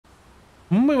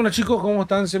Muy buenas chicos, ¿cómo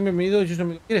están? Sean bienvenidos. Yo soy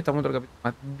Miguel. Estamos en otro capítulo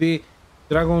más de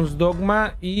Dragon's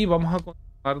Dogma y vamos a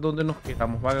continuar donde nos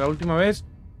quedamos, ¿vale? La última vez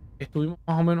estuvimos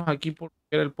más o menos aquí por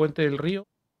que era el puente del río,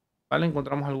 ¿vale?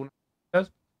 Encontramos algunas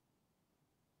cosas.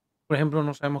 Por ejemplo,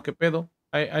 no sabemos qué pedo.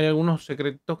 Hay algunos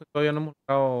secretos que todavía no hemos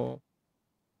logrado,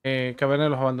 caverna de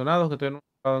los abandonados, que todavía no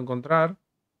hemos logrado encontrar,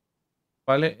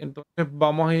 ¿vale? Entonces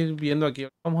vamos a ir viendo aquí.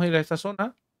 Vamos a ir a esta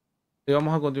zona y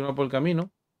vamos a continuar por el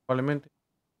camino, probablemente,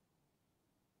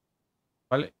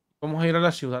 ¿vale? Vamos a ir a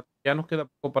la ciudad. Ya nos queda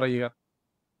poco para llegar.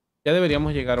 Ya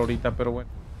deberíamos llegar ahorita, pero bueno,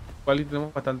 igual y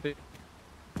tenemos bastante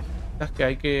cosas que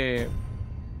hay que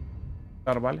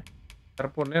dar, ¿vale?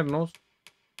 Dar ponernos,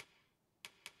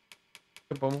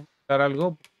 que podemos dar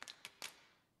algo.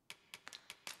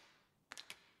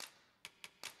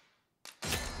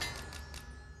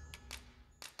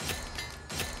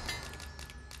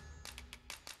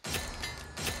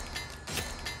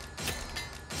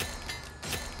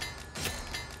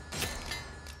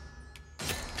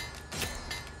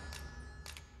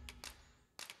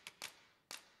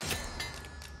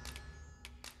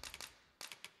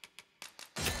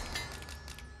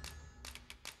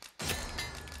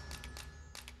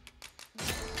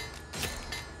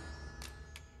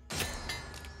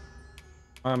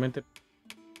 Nuevamente,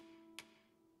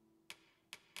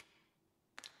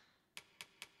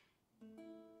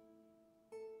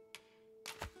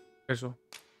 eso.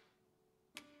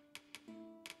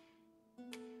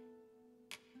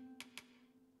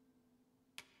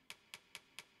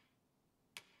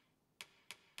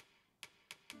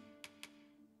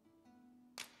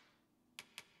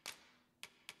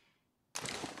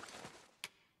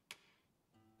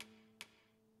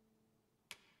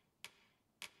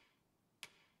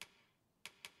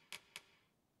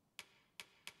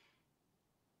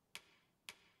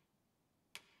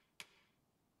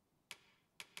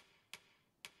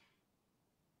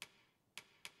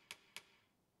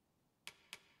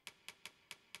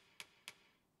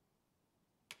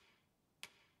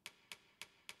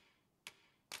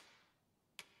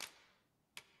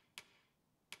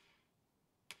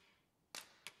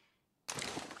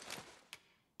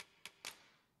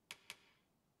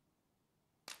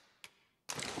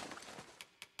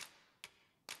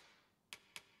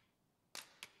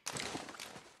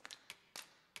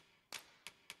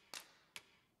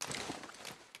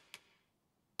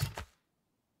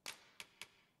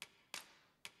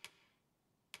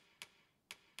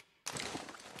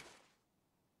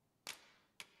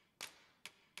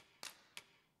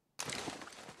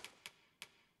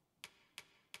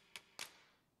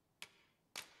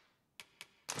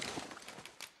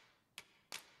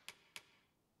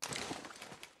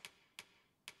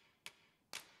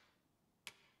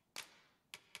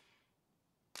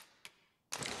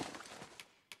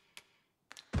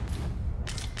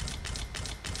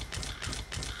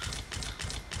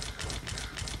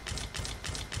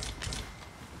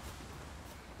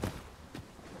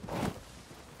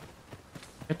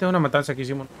 Esta es una matanza que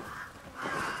hicimos.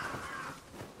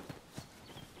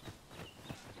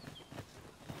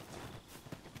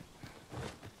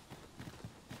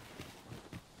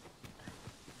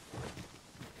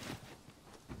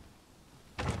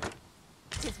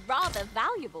 It's rather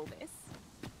valuable, this.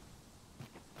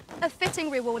 A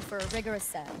fitting reward for a rigorous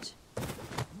search.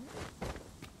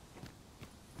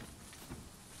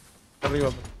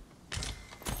 Arriba.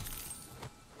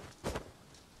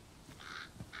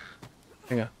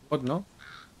 Venga, bot, ¿no?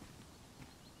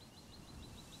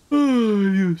 Ay,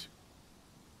 Dios.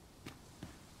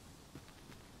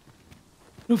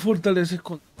 No fortaleces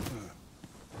con...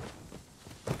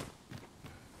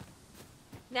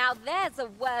 Now there's a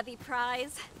worthy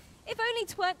prize. If only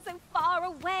 'tweren't so far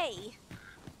away.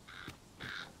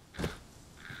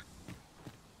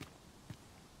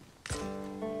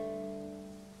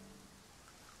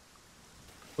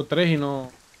 O tres y no...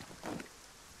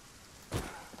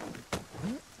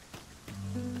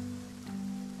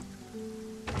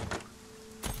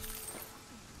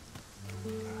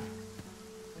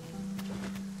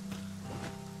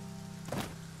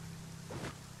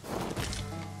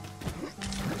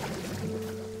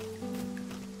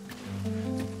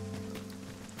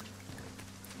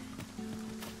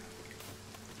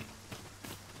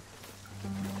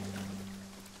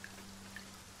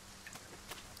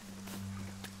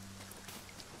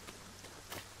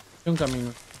 un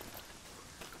camino.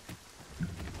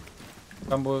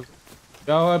 Tambos.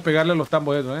 Ya voy a pegarle a los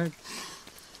tambos eso,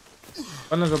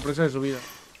 van la sorpresa de su vida.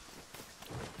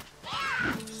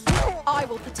 I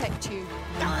will protect you.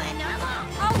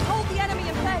 I'll hold the enemy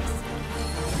in place.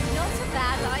 Not a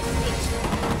bad idea.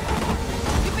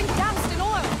 You've been doused in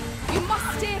oil. You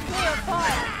must steer clear of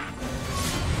fire.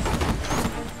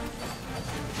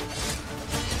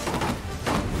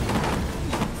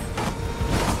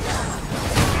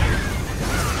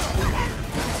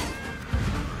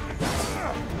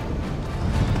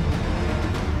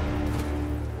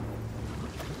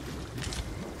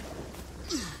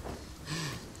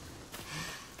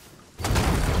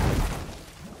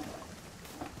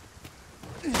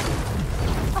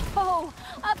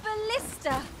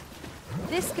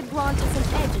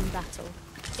 battle,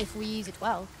 if we use it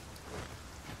well.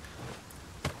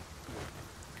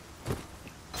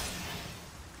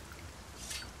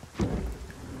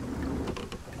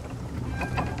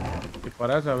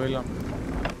 Disparar, Isabela.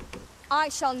 I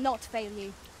shall not fail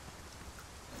you.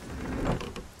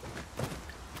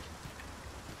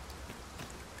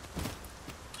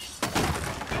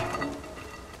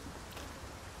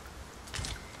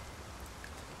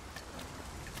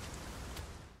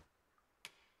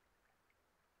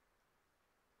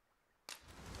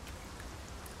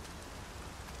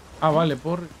 Ah, vale,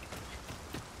 por...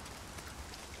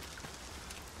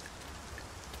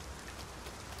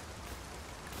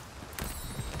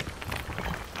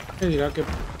 ¿Qué dirá que...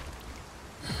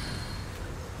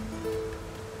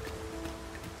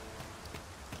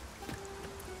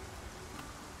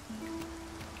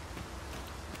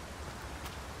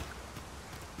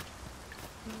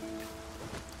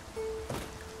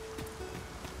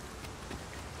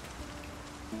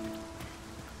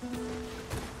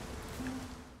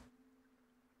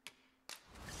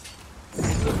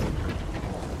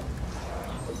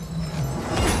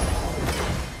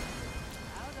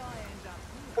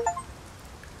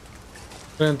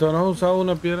 Entonces no has usado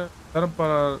una piedra para...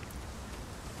 Do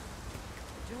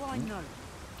I know?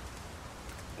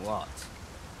 What?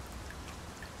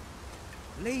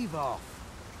 Leave off.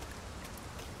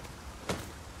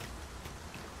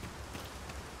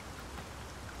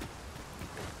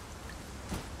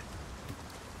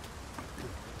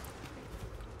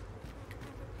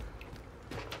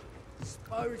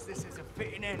 Suppose this is a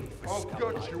fitting end for I'll scum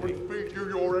gut like you me. and feed you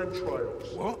your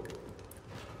entrails. What?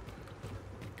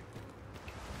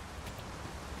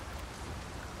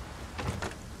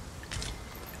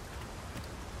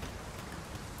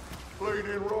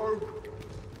 Bleeding rogue.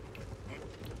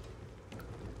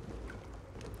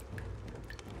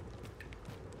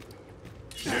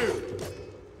 You.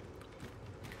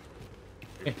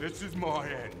 If this is my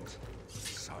end,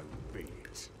 so be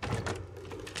it.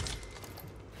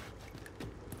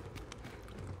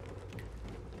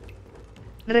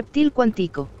 Reptil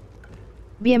cuántico.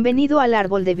 Bienvenido al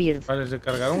árbol de Bird. Vale, se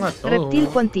cargaron a todos. Reptil ¿no?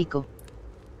 cuántico.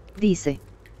 Dice.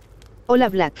 Hola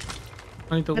Black.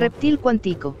 Manito, Reptil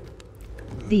cuántico.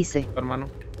 Dice. hermano.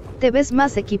 Te ves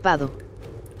más equipado.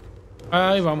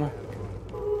 Ahí vamos.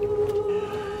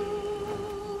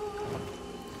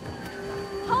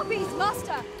 Harpies,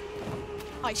 master!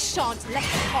 I shan't let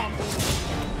them harm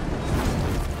you.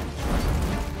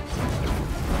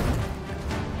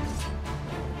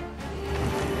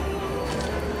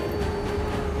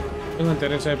 Tengo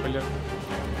interés de pelear.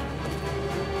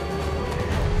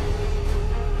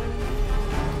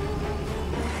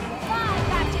 My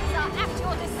gadgets are at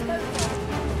your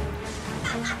disposal.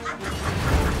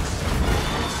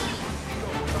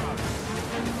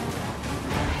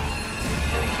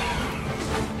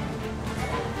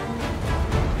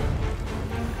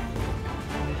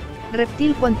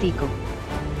 Reptil cuántico.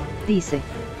 Dice.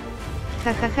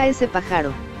 Jajaja ese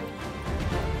pájaro.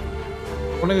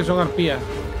 Pone que son arpías.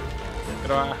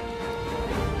 Pero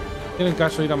tiene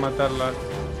caso ir a matarlas.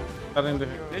 Estar en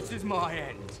defensa. This is my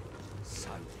end, so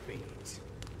be it.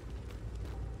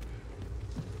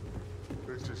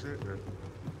 This is it then.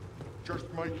 Just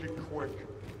make it quick.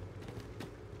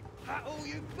 That all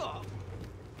you got?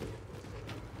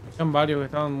 Eran varios que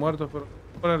estaban muertos, pero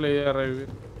 ¿cuál era la idea de revivir?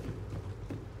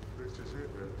 This is it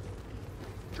then.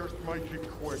 Just make it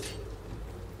quick.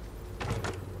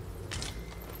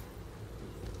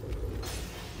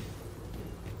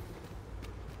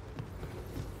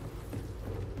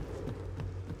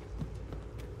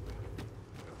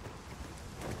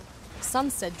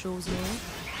 Sunset draws near.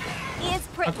 Here's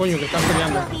Prince. coño, que están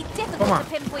peleando. It will be difficult Toma. to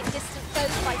pinpoint distant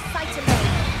foes by sight alone.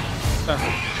 Está.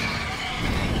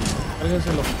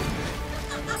 Cárguenselo.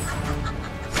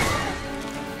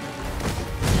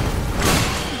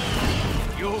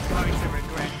 You're going to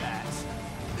regret that.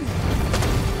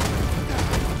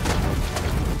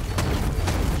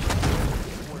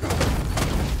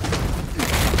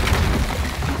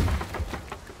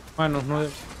 Manos, no de...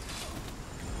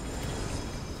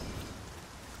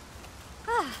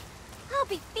 I'll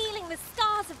be feeling the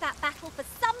scars of that battle for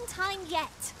some time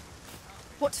yet.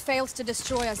 What fails to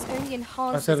destroy us only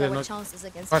enhances ser de our noche. chances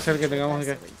against Va a ser que tengamos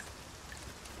que- adversaries.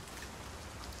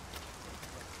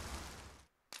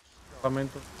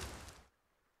 campamento.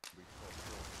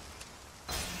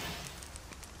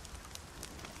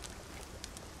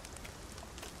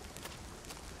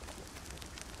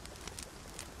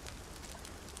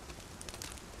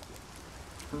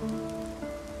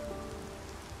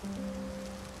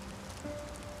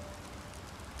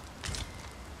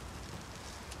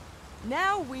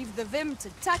 Now we've the vim to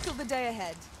tackle the day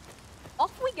ahead.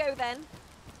 Off we go then.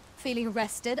 Feeling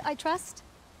rested, I trust?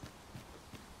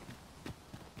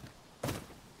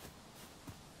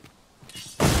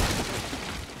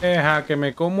 Deja que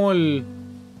me como el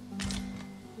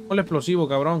explosivo,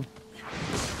 cabrón.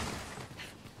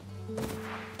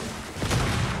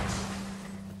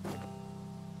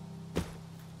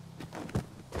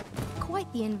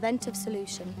 Quite the inventive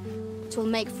solution. It will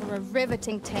make for a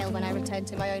riveting tale when I return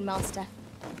to my own master.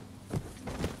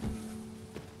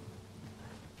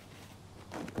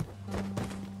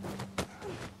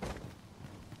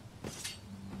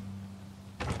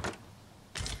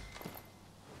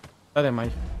 Está de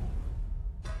maíz.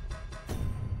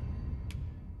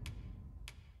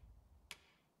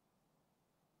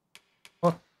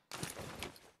 Oh.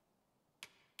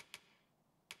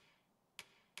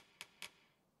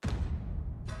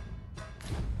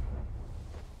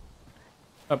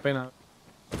 La pena.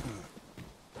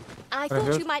 I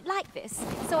thought you might like this,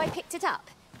 so I picked it up.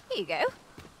 Here you go.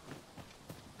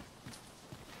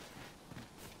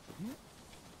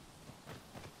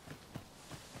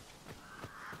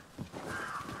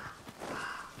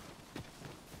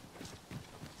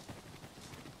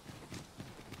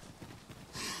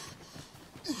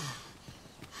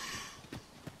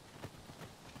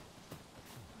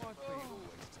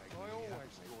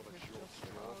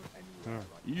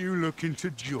 You looking to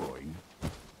join?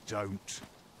 Don't.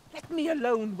 Let me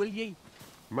alone, will ye?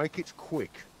 Make it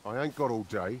quick. I ain't got all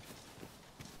day.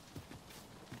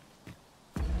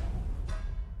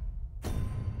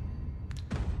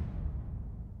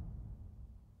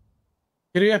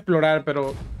 Quiero ir a explorar,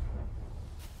 pero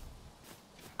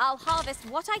I'll harvest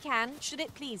what I can, should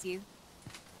it please you.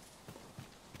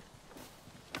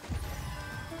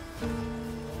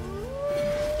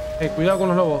 cuidado con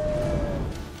los lobos.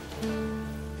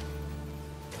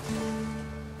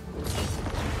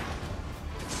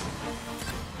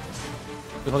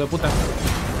 Hijo de puta.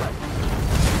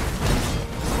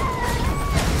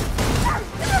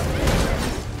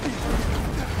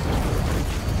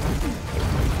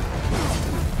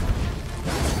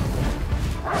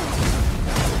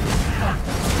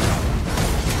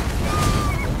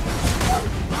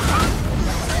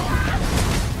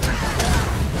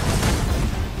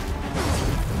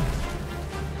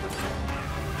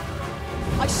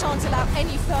 I shan't allow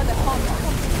any further harm to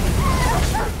come.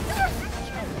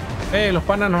 Los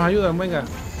panas nos ayudan, venga.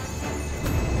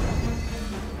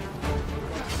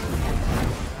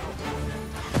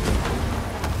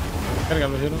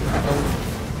 Cárgalo, ¿sí, no?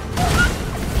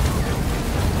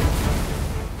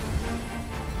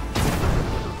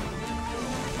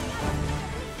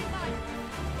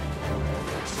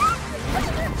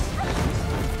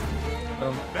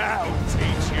 That'll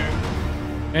teach you.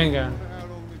 Venga.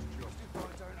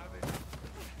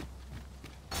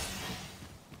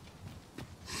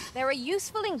 There are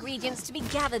useful ingredients to be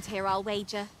gathered here, I'll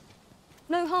wager.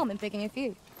 No harm in picking a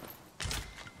few.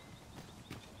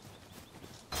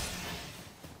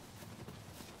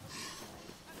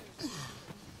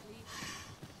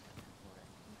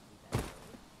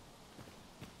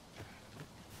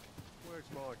 Where's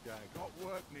my gang? Got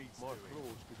work needs My doing.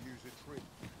 claws could use a trim.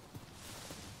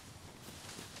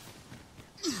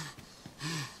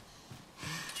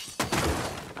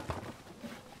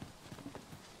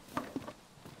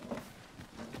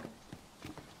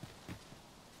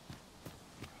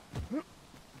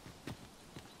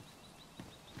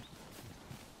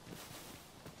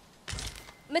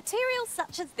 Materials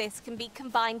such as this can be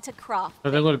combined to craft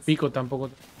No tengo el things. pico tampoco.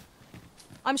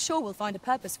 I'm sure we'll find a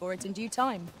purpose for it in due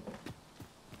time.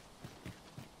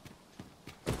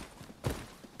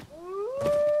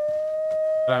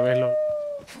 Para verlo.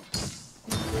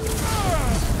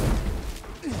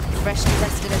 Freshly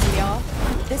rested as we are,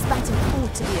 this battle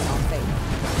ought to be in our favour.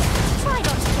 Try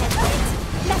not to get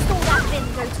hit, lest all that vim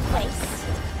go to waste.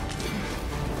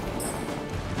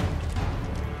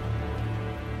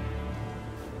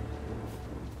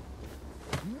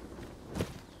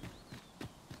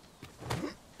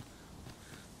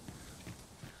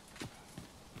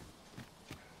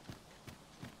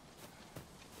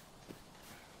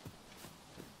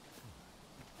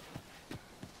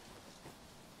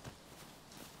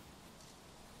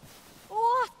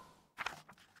 What?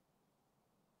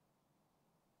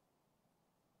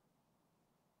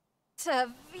 A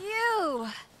view!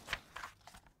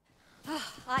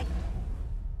 I...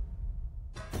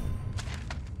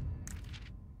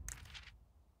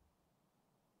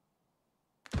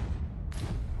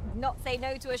 Not say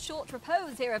no to a short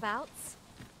repose hereabouts.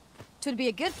 'Twould be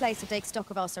a good place to take stock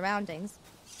of our surroundings.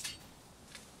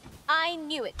 I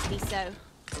knew it to be so.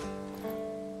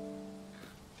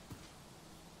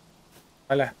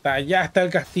 Vale, hasta allá está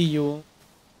el castillo.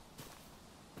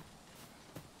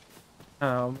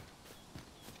 Nada, hombre.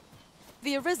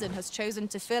 The Arisen has chosen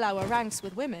to fill our ranks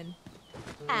with women.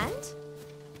 And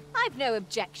I've no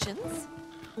objections.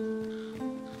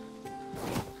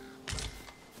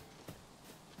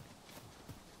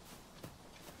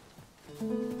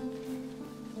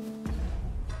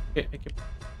 Hay que...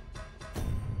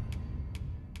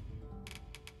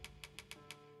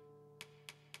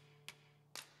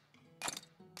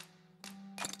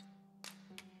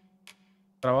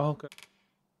 Trabajos que...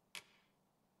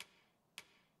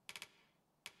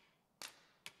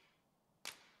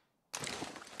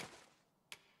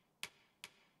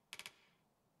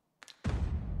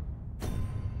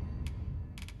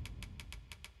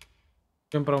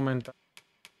 Siempre aumenta.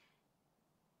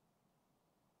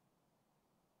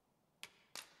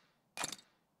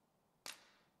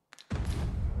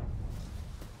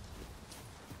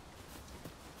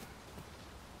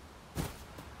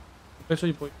 Peso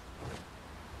y pollo.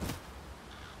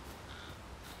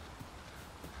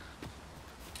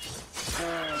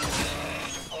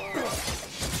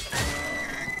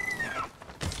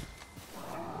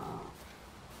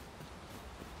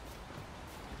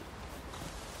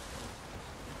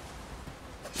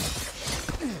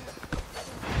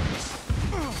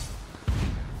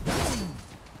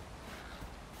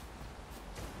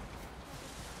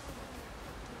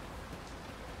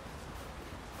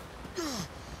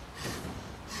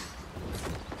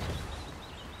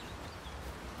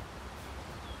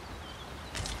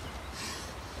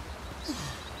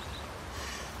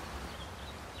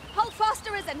 Hold fast,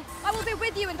 Arisen. I will be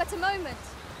with you in but a moment.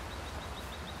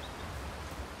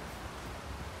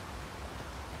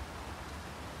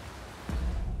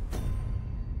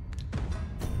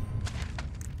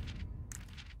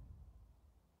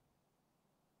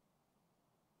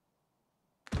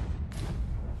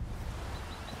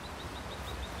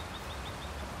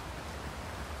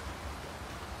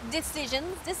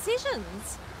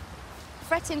 Decisions.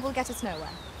 Fretting will get us nowhere.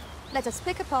 Let us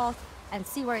pick a path and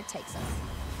see where it takes us.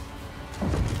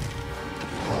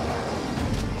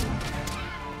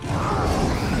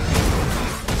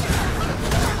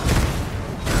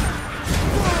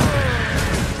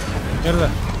 Mierda.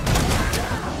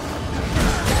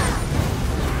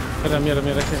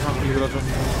 Mierda, este es más peligroso.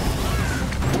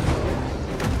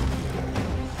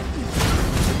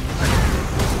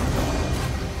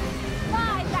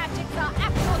 My magics are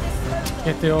at your disposal.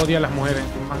 Este odia a las mujeres,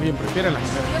 más bien prefiere a las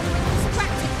mujeres. You're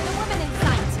distracted with a woman in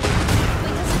sight. We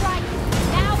to strike.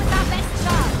 Now is our best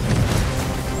chance.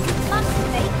 You must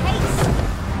make haste.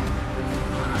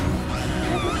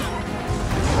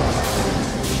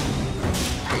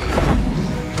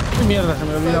 ¡Qué mierda! Se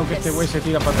me ha olvidado que este güey se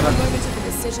tira para atrás. Moment of the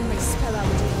decision may spell our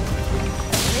doom.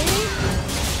 Really?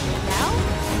 Now?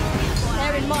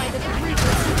 Bear in mind that the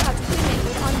Reapers seek out women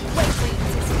with unwavering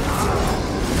persistence.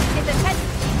 If the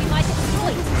tendency we might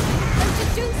exploit. But to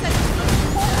do so means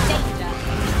more danger.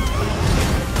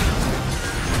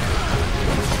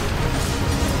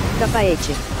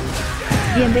 Capaeche.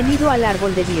 Bienvenido al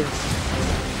árbol de Dios.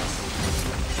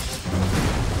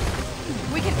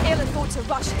 We can ill afford to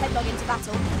rush headlong into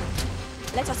battle.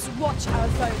 Let us watch our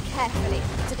foe carefully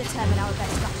to determine our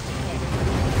best strategy here.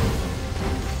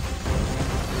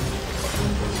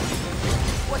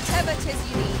 Whatever 'tis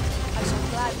you need, I shall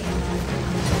gladly help.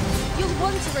 You'll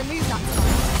want to remove that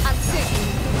sign, and soon.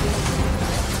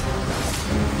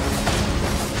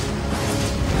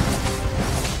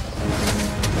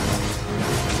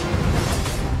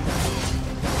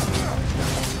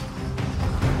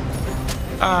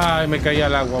 Ay, me caí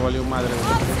al agua, valió madre.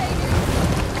 I'll save you.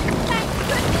 Thank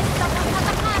goodness someone has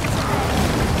a hand today.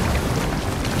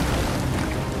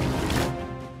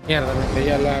 Mierda, me caí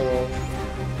al agua.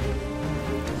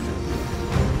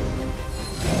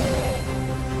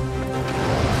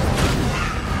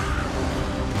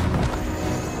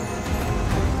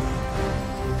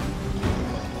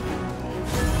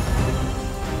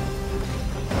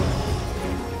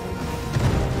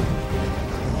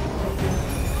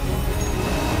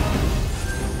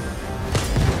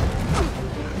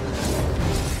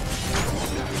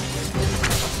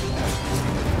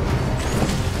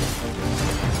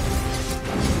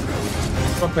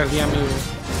 Perdí a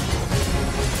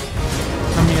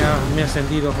mi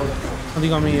ascendido, joder. No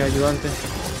digo a mi ayudante.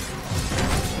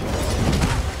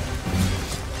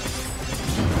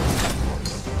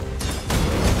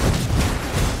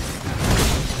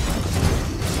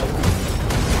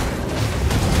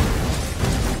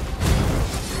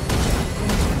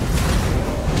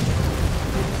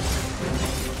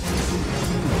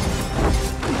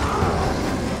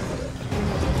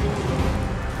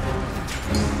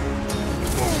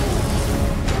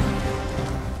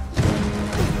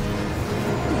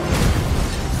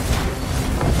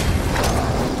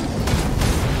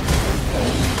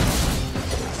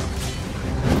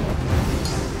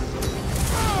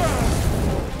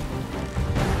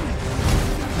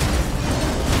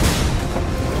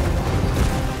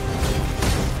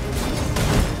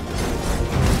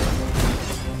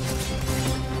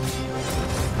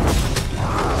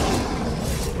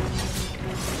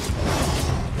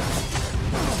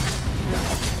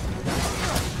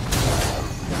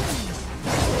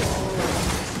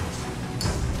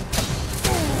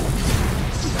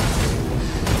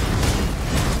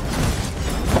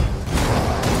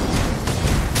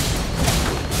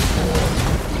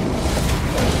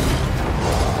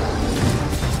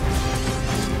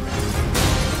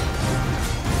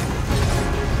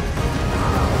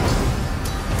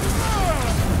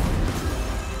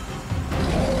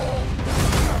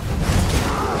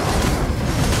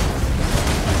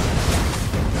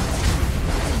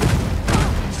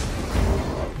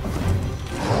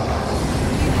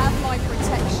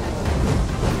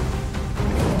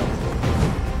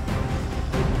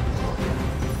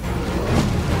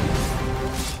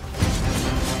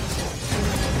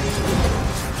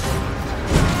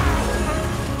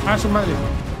 Ah, su madre.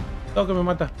 Todo que me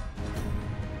mata.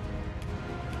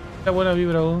 Qué buena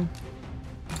vibra aún.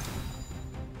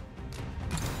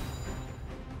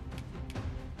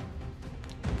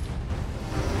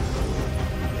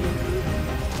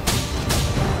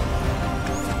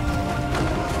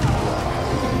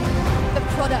 The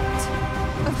product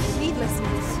of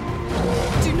heedlessness.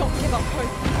 Do not give up hope.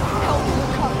 Help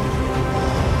will come.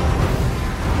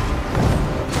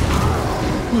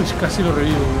 Uy, casi lo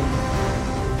revivo.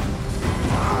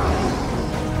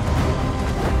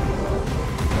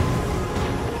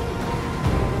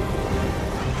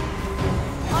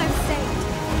 I'm saved.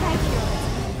 Thank you.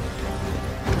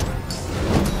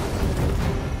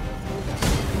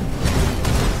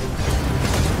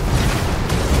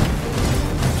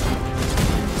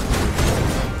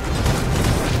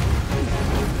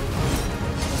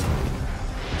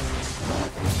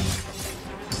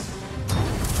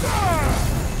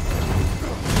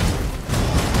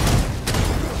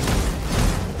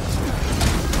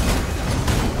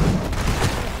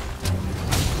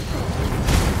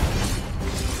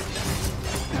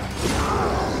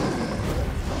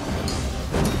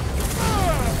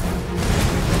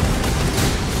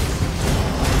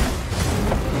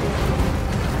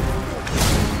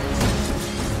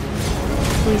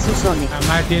 Susone.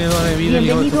 Además tiene 2 de vida.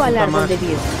 Bienvenido al árbol de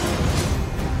vida.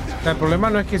 O sea, el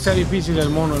problema no es que sea difícil el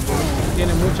mono, el problema es que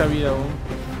tiene mucha vida aún.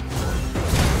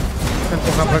 Se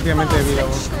empuja prácticamente de vida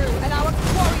aún.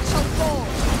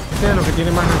 Este es lo que tiene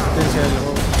más resistencia del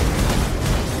juego.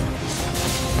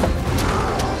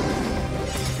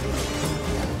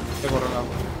 Tengo relajo.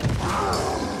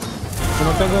 Yo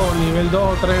no tengo nivel 2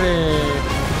 o 3 de...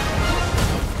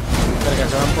 Verga,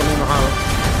 se van a poner enojados.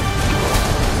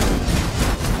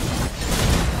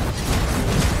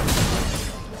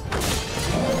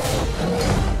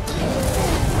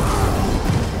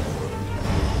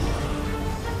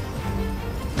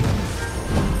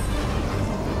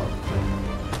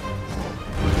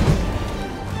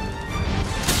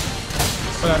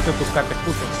 Voy a darte tus cates,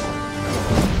 puto.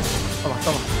 Toma,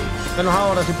 toma. Está enojado,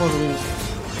 ahora sí puedo subir.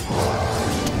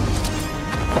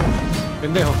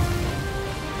 Pendejo.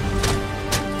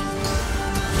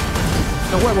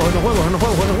 Los huevos, los huevos, los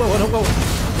huevos, los huevos, los huevos.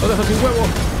 Lo dejo sin huevos.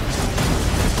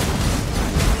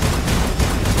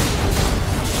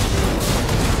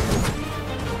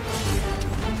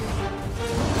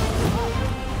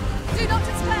 Do not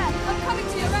despair. I'm coming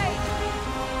to your aid.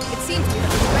 It seems to be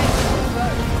that the range is on the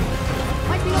road.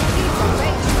 Might be not use our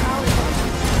range for our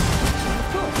advantage.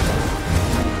 Of course.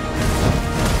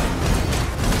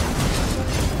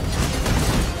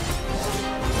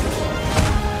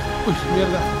 Uy,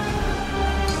 mierda.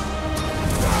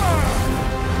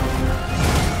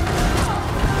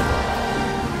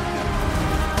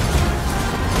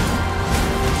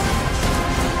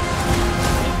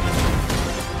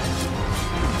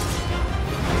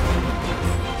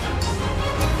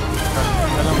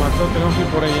 Ya la mató, tenemos que ir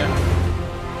por ella.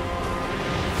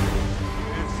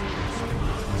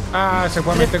 Ah, se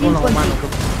fue a meter con los humanos.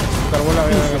 Cargó la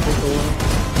vida del puto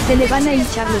uno. Se le van a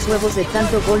hinchar los huevos de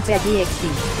tanto golpe a GXT.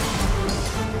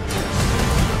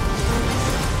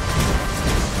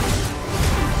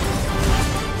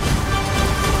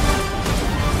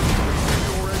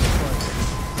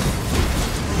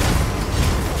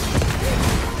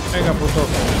 Venga, puto.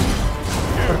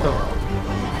 Muerto.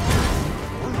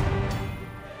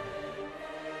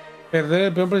 Perder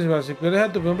el peón principal. Si pierdes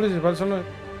a tu peón principal, solo es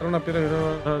una piedra que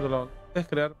no de tu lado. Puedes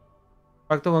crear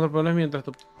pacto contra peones mientras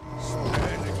tú.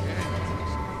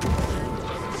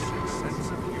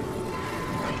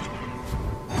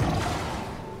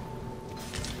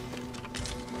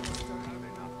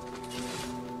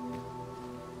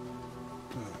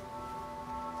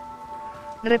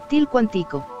 Reptil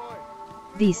cuántico.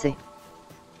 Dice.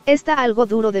 Está algo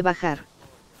duro de bajar.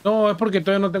 No, es porque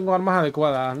todavía no tengo armas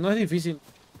adecuadas. No es difícil.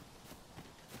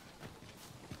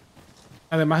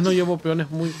 Además no llevo peones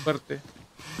muy fuertes.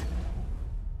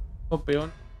 O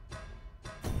peón.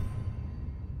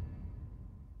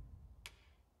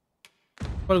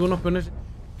 Algunos peones.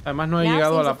 Además no he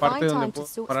llegado a la parte donde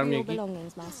puedo parar mi equipo.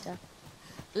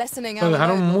 Lo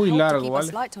dejaron muy largo,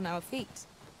 ¿vale?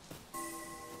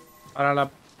 Para la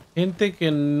gente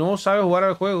que no sabe jugar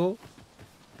al juego,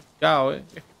 ya,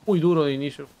 es muy duro de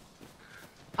inicio.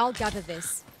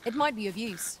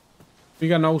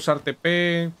 Diga no usar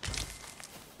TP.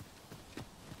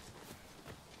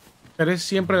 Pero es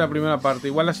siempre la primera parte.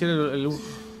 Igual así el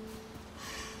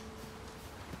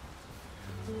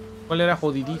 ¿cuál era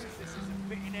jodidísimo?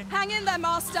 Hang in there,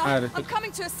 Master. I'm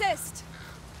coming to assist.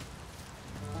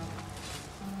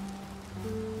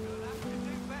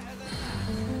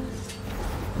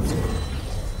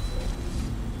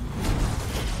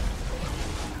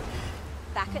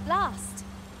 back at last.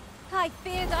 I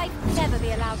feared I'd never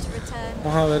be allowed to return.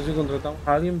 Vamos a ver si contratamos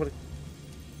a alguien porque...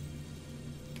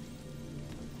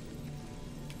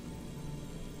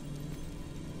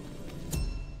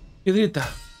 Piedrita.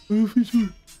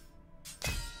 Fisura.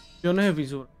 Opciones de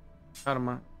fisura.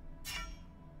 Arma.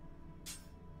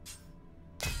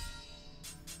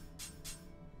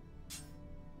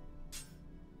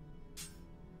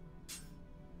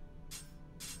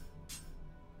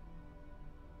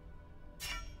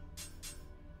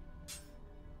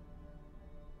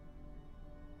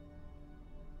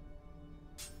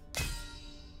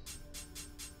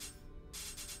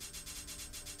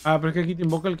 Ah, pero es que aquí te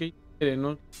invoca el que quiere,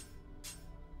 ¿no?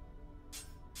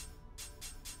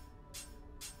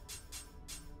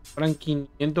 Fueran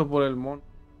 500 por el mono.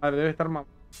 Madre, debe estar más.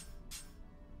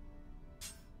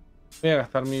 Voy a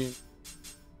gastar mi...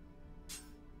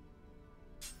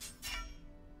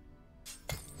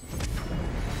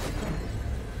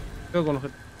 Quedo con los...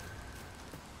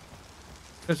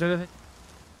 ¿Qué se les...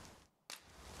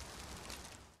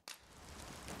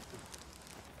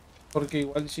 Porque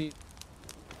igual sí...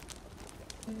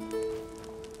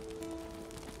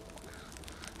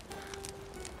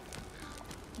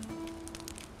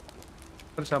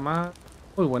 Fuerza más...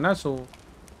 Muy buenazo.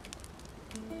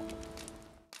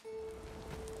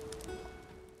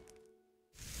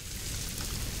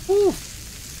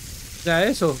 Ya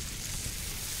eso.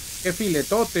 Qué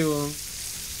filetote, weón.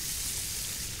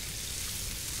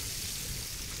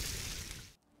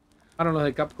 Ahora los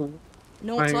de Capcom.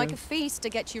 Not like a feast to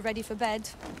get you ready for bed.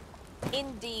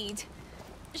 Indeed.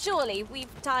 Surely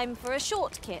we've time for a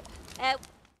short kip.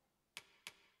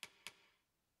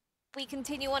 We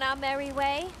continue on our merry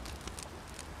way.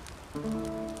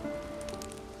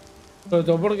 Sobre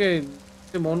todo porque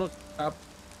este mono está...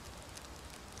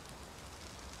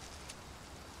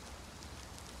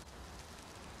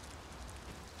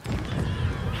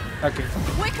 Ataque.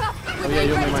 Wake up! We're Había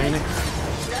yo me being imaginé.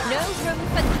 raided! No room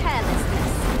for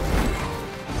carelessness.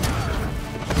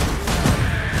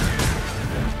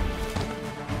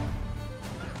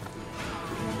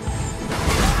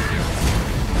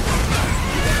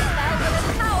 Spell will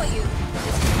empower you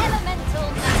with elemental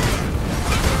magic.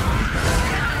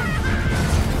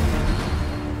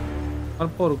 Dar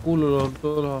por culo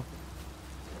todos los...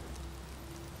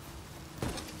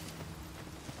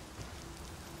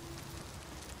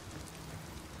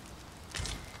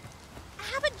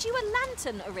 Haven't you a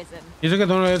lantern arisen? Y eso que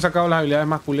tú no le he sacado las habilidades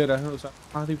más culeras, o sea,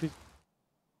 más difícil.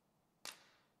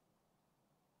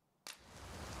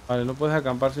 Vale, no puedes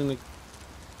acampar sin...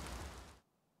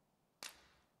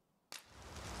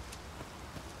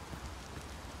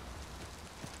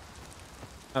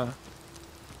 Nada.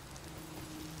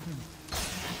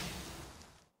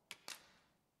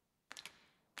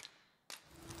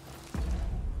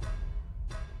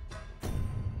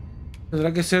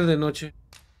 Tendrá que ser de noche.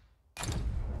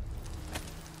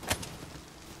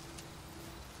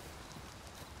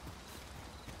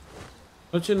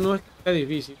 Noche no es que sea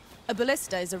difícil. A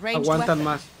ballista is a ranged Aguantan weapon.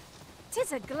 más.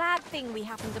 'Tis a glad thing we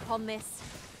happened upon this.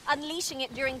 Unleashing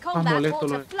it during Más combat molesto ought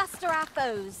to no es. fluster our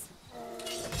foes.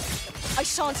 I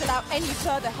shan't allow any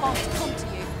further harm to come to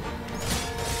you.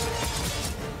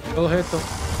 Todos estos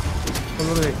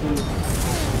colores de culo.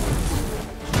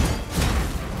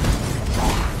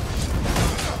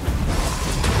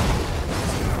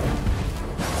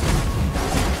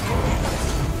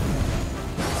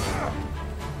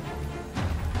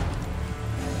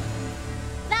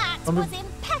 That Zombie- was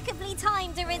impeccably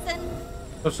timed, Arisen.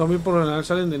 Los zombies por lo general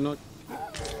salen de noche.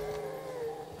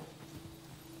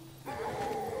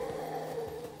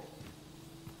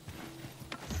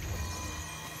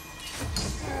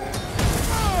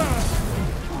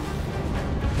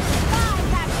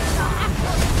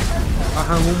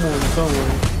 Bajan un montón,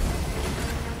 güey.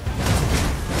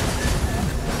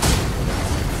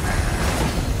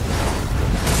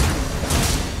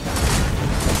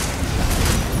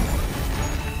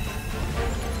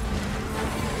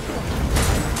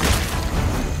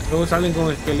 Luego salen con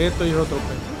esqueleto y es otro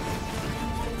pedo.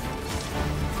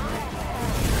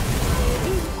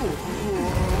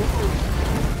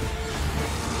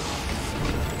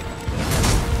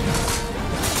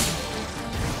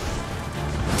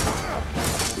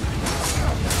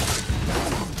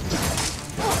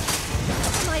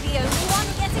 Am I the only one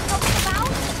getting knocked about?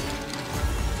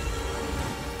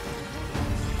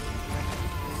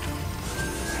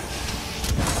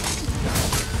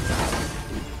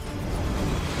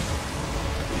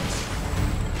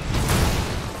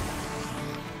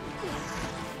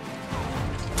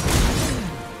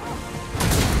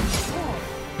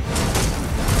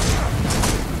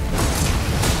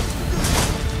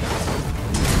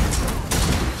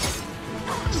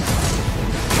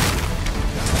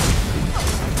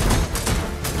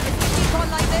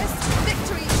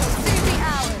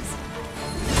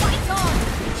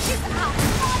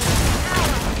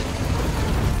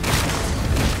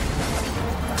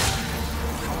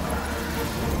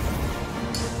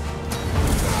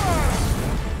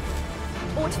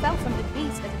 from the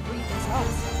beast that had breathed its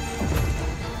last.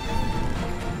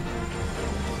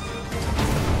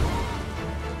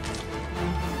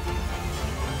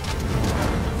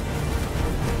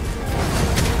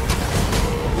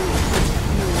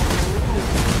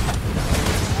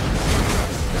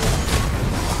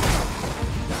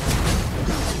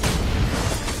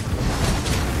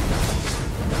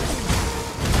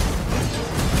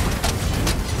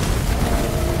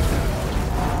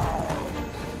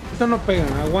 Estos no pegan,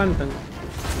 aguantan.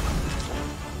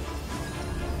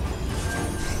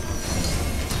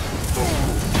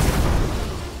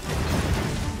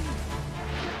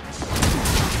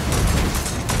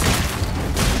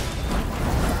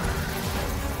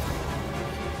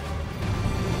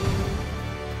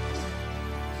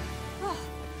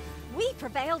 We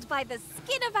prevailed by the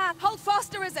skin of our... Hold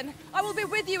fast, Arisen! I will be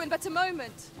with you in but a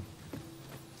moment.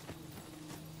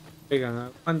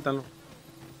 Pegan, aguántalo.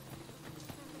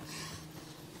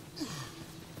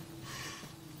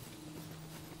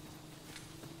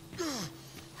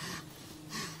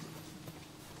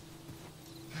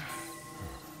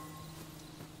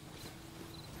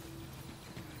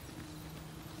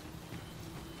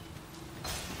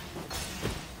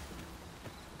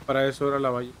 Para eso era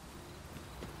la valle.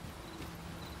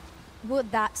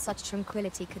 Would that such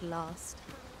tranquility could last.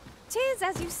 'Tis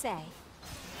as you say.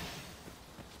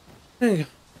 Venga,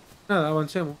 nada,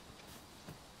 avancemos.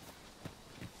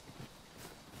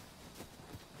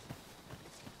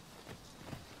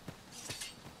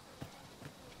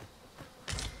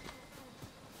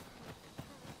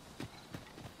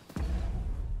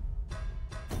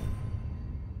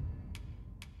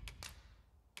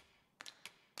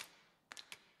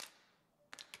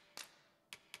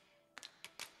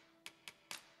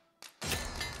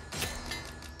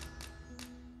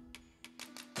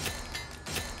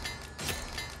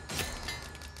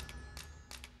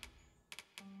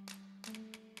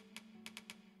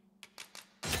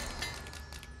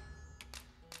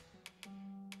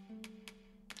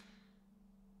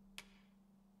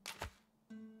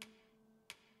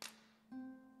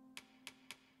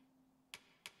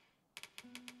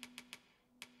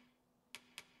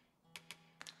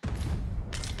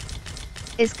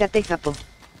 Escatejapo.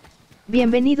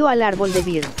 Bienvenido al árbol de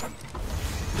Vir.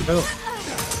 Luego.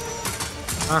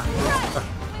 Ah, ah.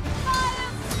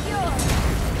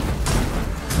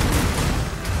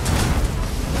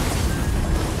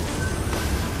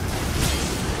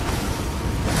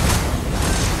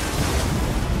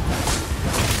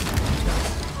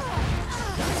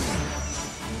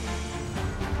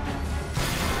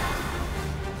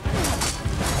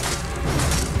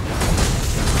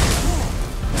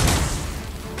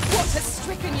 What has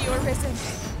stricken you, Arisen?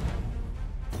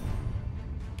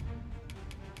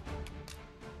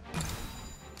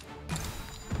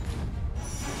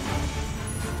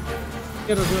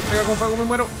 Quiero, si me pega con fuego me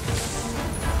muero.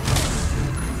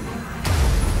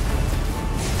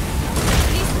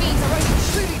 These fiends are only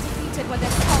truly defeated when their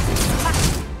heart is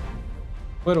smashed.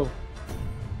 Muero.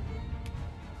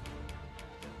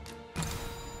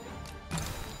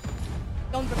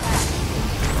 Don't prepare.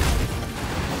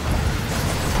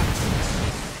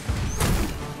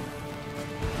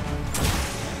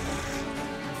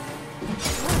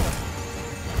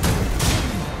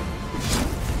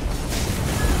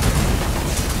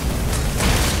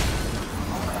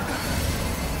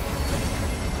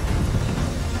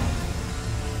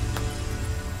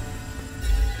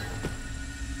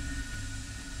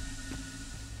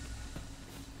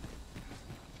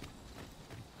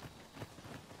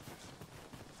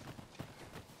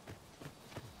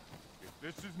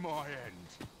 If this is my end,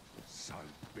 so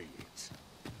be it.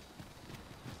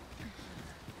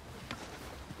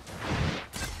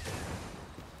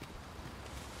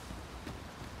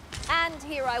 And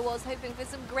here I was hoping for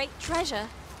some great treasure.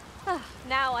 Ah,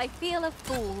 now I feel a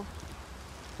fool.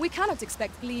 We cannot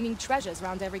expect gleaming treasures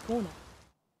round every corner.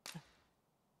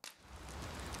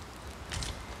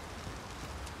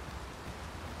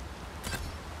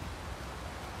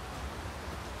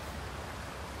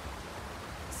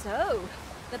 So,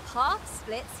 the path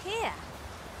splits here.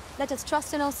 Let us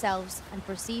trust in ourselves and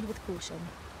proceed with caution.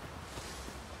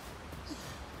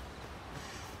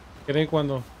 ¿Queréis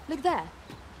cuando? Look there.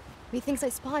 Methinks I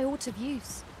spy aught of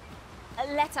use.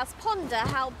 Let us ponder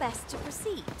how best to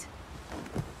proceed.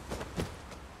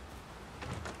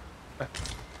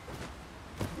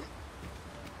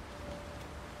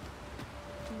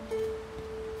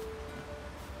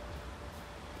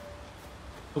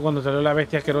 Cuando salió la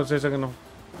bestia asquerosa esa que no.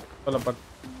 Toda la parte.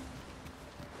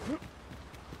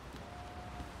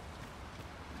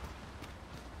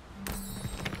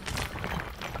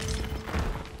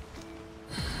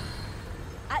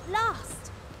 At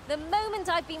The moment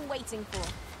I've been waiting for.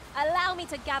 Allow me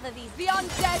to gather these. The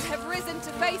undead have risen to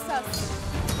face us.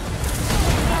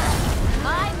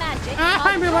 My magic.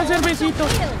 ¡Ay, me va a hacer besito!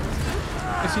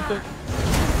 Besito.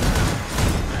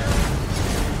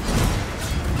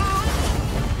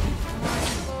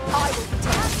 I will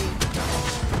protect you.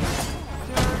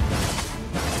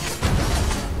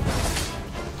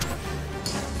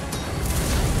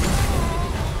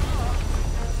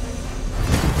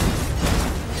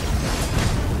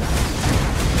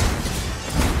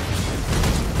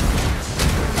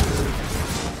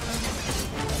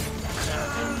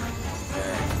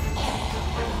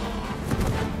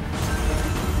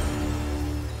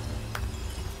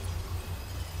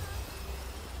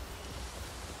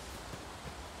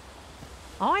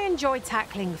 I enjoy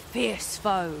tackling fierce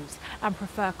foes and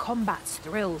prefer combat's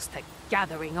thrills to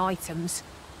gathering items.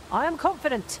 I am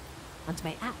confident and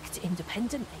may act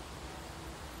independently.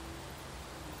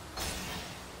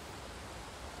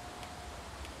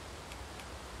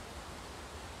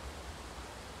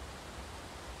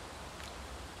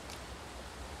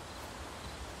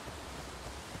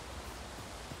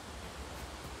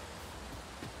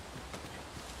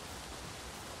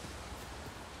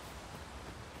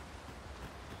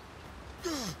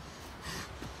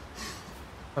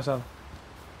 Pasado.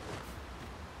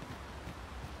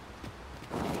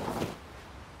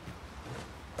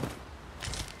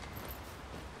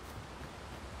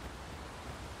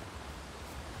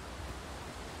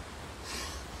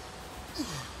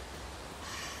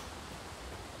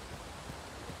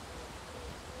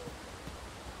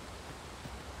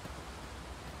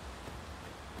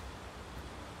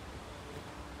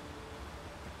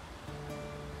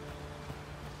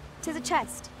 To the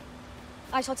chest.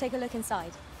 I shall take a look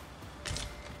inside.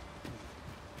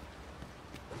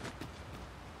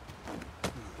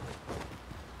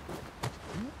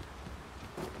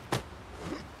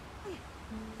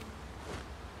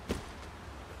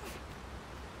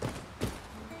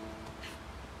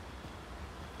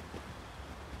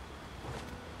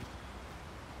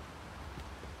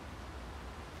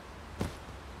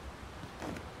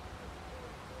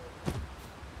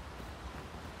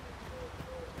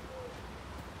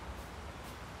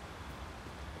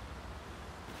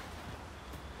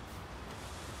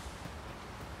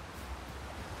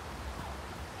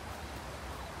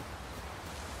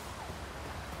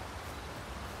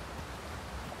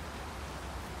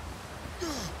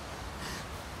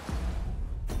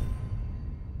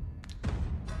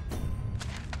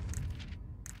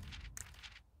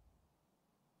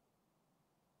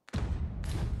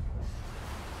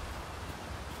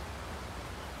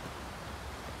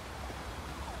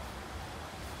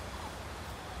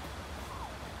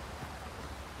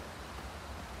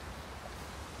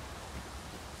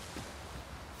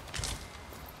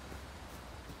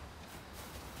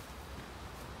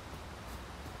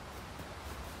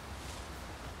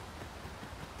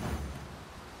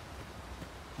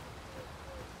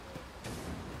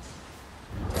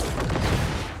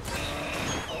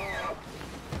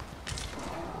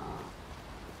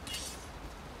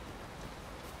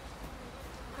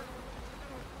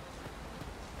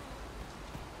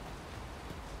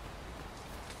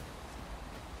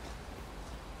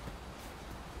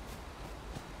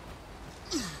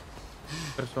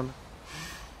 Persona.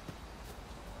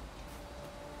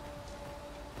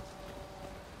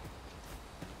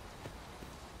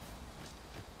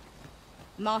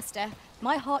 Master,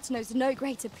 my heart knows no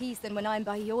greater peace than when I'm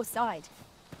by your side.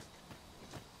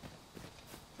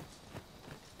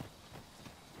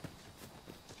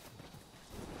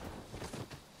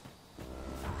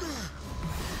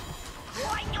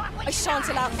 I shan't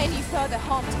allow any further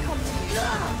harm to come to you.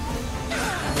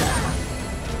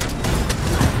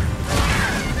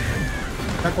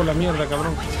 Está con la mierda,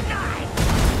 cabrón.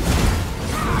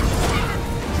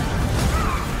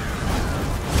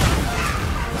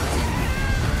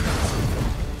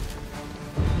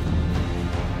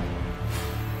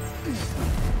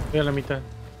 Voy a la mitad.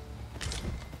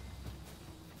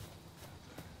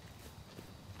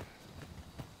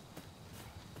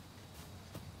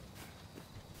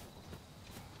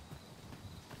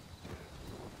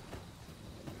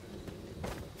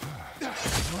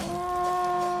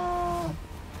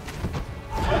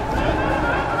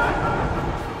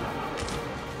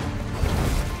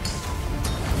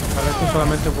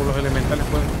 Solamente por los elementales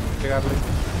pueden pegarle.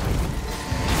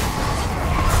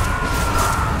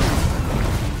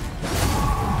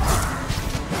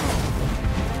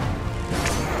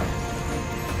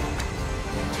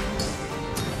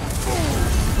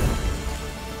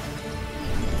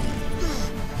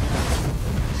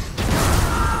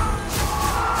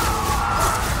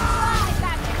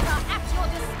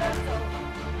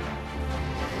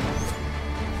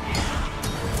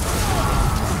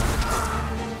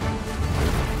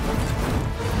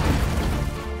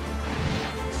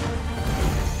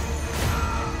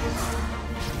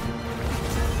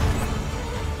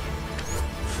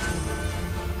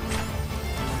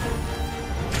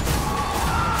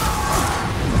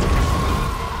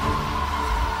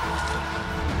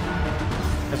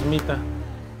 ermita.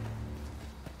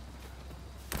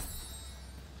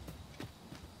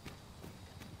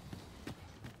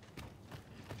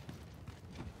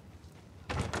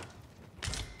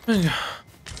 Venga.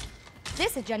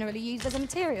 This is generally used as a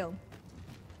material.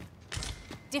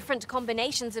 Different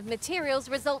combinations of materials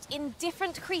result in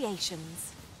different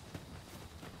creations.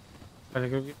 Vale,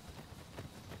 creo que...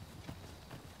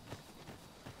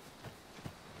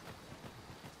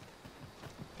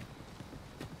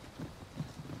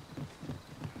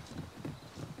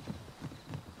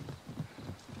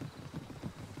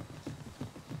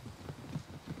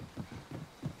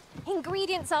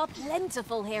 Ingredients are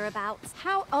plentiful hereabouts.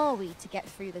 How are we to get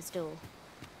through this door?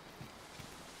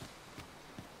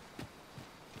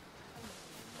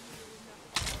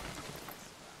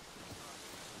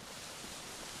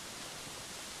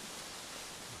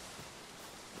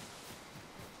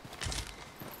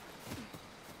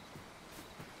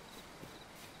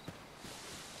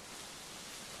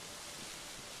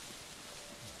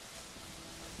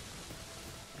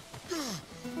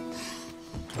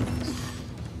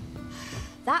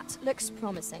 That looks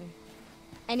promising.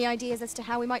 Any ideas as to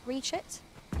how we might reach it?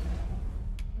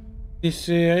 Dice,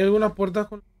 hay algunas puertas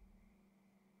con...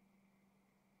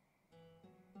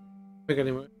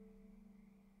 Mecanismo.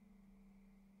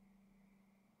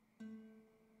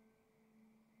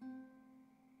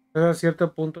 A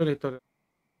cierto punto de la historia.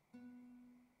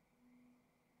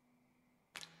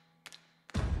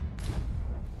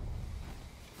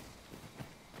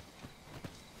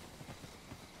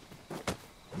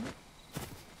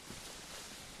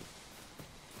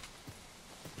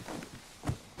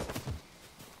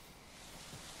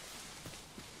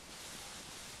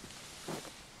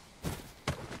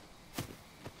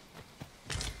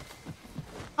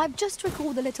 I've just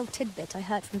recalled a little tidbit I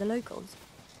heard from the locals.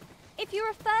 If you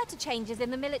refer to changes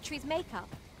in the military's makeup,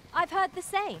 I've heard the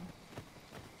same.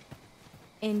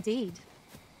 Indeed.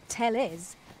 Tell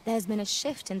is, there's been a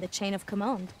shift in the chain of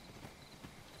command.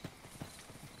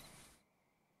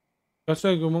 Caso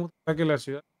de que un monstruo ataque la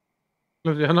ciudad.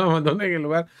 Los ciudadanos abandonen el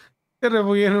lugar. Se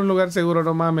refugien en un lugar seguro,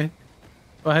 no mames.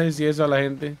 Vas a decir eso a la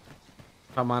gente.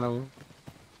 La mano, güey.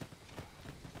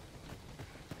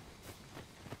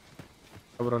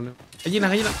 Cabrones. Gallina,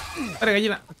 gallina. Dale,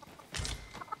 gallina.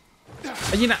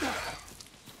 Gallina.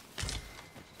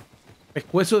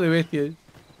 Pescuezo de bestia.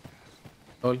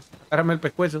 Lol. Agárrame el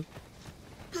pescuezo.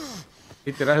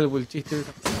 Literal, el chiste.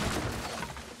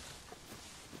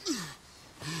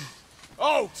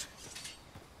 Halt!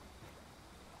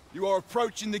 You are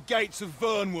approaching the gates of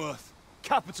Vernworth,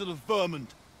 capital of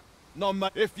Vermont.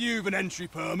 If you've an entry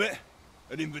permit,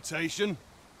 an invitation,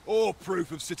 or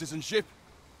proof of citizenship,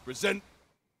 present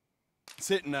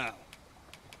it now.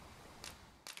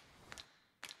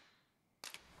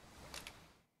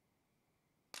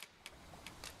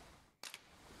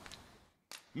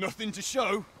 Nothing to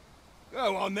show?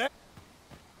 Go on then.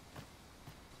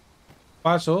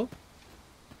 Paso.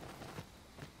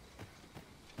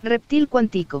 Reptil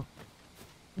cuántico.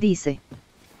 Dice.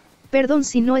 Perdón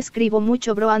si no escribo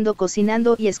mucho bro, ando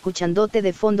cocinando y escuchándote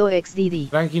de fondo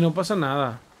XDD. Tranqui, no pasa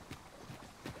nada.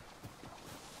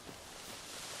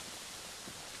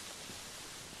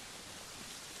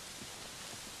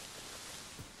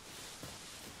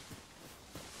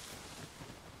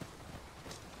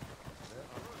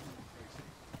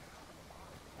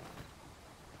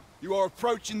 You are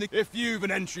approaching the... If you've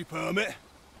an entry permit,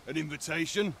 an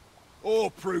invitation,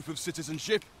 or proof of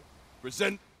citizenship,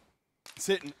 present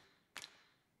it.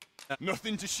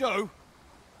 Nothing to show?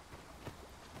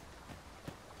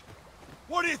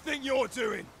 What do you think you're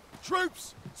doing?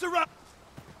 Troops, surround...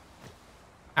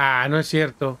 Ah, no es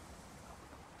cierto.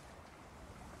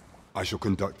 I shall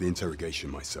conduct the interrogation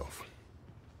myself.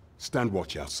 Stand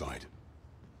watch outside.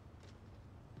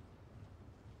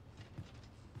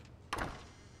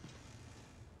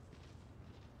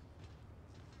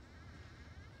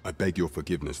 I beg your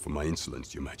forgiveness for my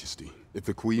insolence, Your Majesty. If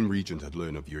the Queen Regent had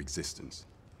learned of your existence,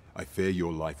 I fear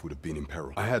your life would have been in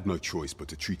peril. I had no choice but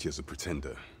to treat you as a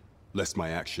pretender, lest my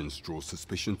actions draw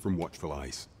suspicion from watchful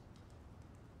eyes.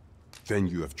 Then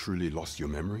you have truly lost your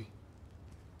memory?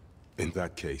 In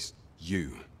that case,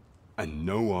 you, and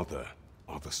no other,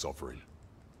 are the sovereign.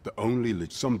 The only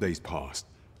some days passed,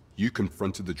 you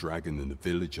confronted the dragon in the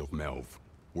village of Melv,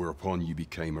 whereupon you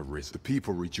became a risk. The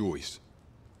people rejoiced,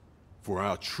 for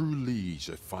our true liege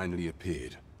had finally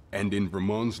appeared, and in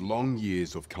Vermont's long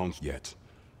years of counsel, yet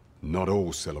not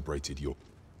all celebrated your...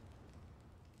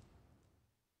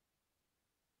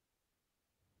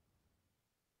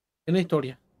 En la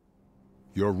historia.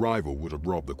 Your rival would have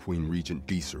robbed the Queen Regent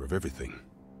Disa of everything.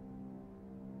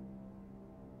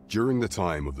 During the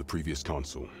time of the previous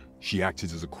consul, she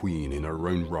acted as a queen in her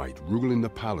own right, ruling the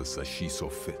palace as she saw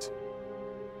fit.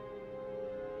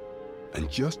 And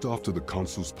just after the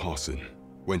consul's passing,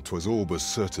 when 'twas all but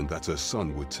certain that her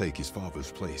son would take his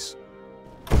father's place,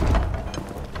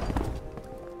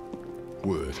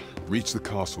 word reached the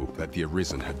castle that the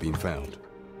Arisen had been found.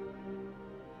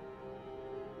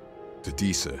 To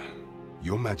Deseo,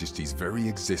 your Majesty's very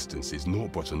existence is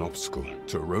naught but an obstacle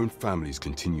to her own family's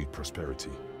continued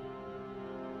prosperity.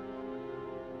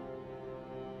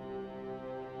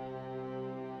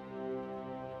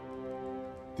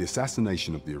 The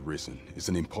assassination of the Arisen is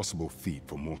an impossible feat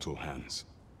for mortal hands.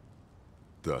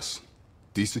 Thus,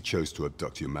 Deseo chose to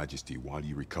abduct your Majesty while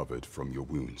you recovered from your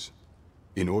wounds,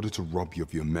 in order to rob you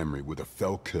of your memory with a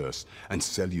fell curse and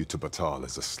sell you to Batal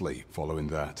as a slave. Following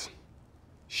that,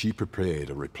 she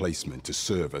prepared a replacement to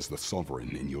serve as the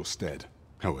sovereign in your stead.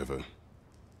 However,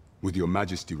 with your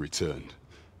Majesty returned,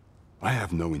 I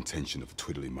have no intention of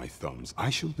twiddling my thumbs. I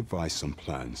shall devise some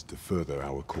plans to further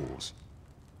our cause.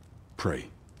 Pray,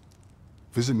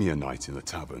 visit me a night in the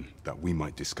tavern that we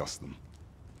might discuss them.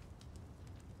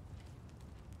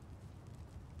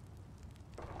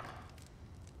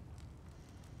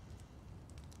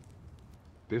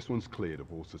 This one's cleared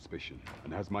of all suspicion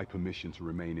and has my permission to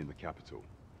remain in the capital.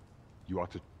 You are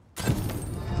to...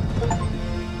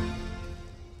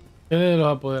 ¿Qué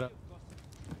los apoderados?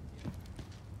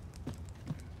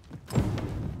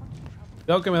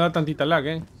 Cuidado que me da tantita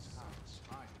lag,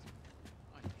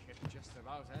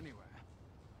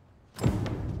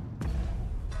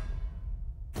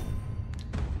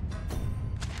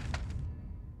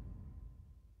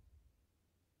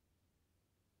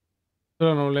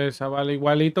 La nobleza, vale,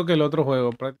 igualito que el otro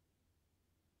juego.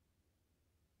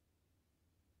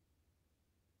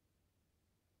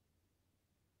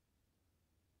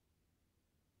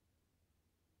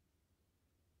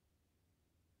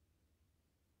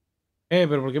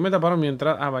 Pero ¿por qué me taparon mi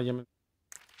entrada? Ah, vaya.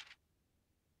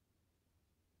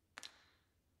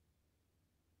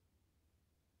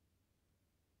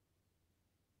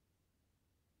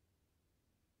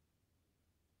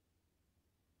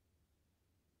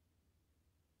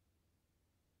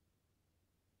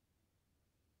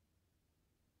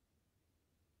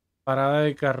 Parada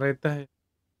de carretas.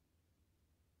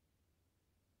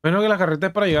 Bueno, que la carreta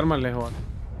es para llegar más lejos.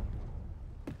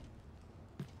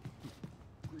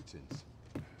 Greetings.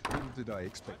 Little did I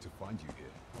expect to find you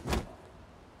here.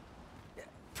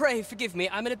 Pray forgive me,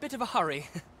 I'm in a bit of a hurry.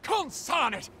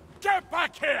 Consarn it! Get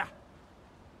back here!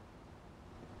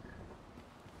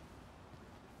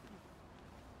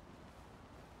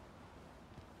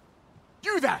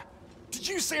 You there! Did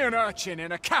you see an urchin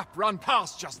in a cap run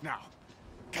past just now?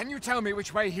 Can you tell me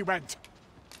which way he went?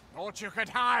 Thought you could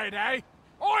hide, eh?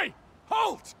 Oi!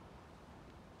 Halt!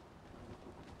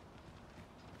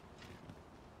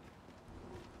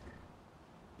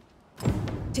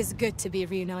 Tis good to be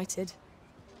reunited.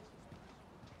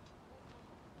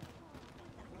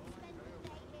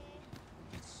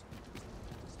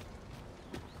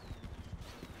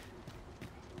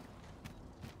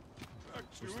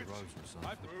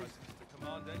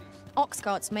 Ox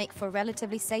carts make for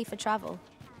relatively safer travel.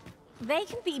 They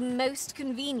can be most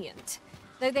convenient,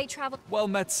 though they travel... Well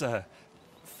met, sir.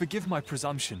 Forgive my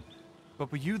presumption,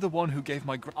 but were you the one who gave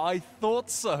my I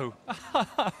thought so!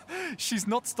 She's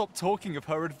not stopped talking of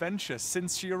her adventure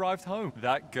since she arrived home.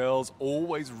 That girl's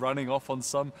always running off on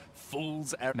some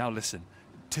fool's errand. Now listen,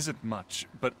 'tisn't much,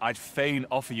 but I'd fain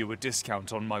offer you a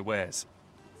discount on my wares.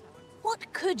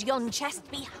 What could yon chest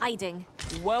be hiding?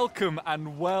 Welcome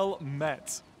and well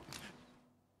met.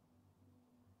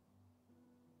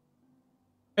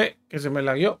 Que se me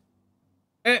lagueó.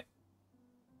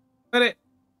 Espere.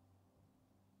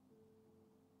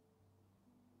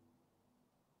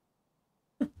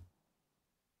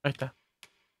 Ahí está.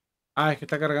 Ah, es que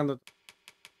está cargando.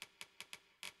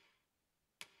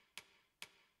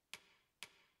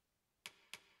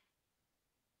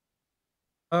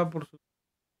 Ah, por su...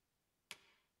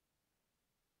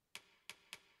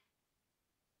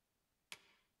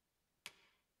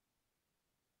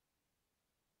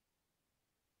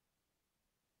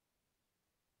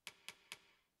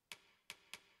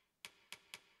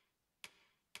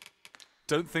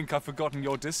 Don't think I've forgotten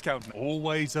your discount.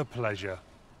 Always a pleasure.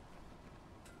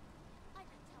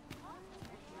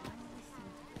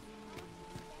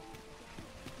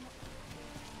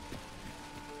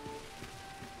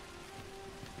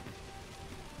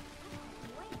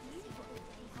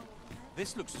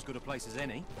 This looks as good a place as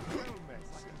any.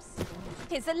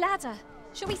 Here's a ladder.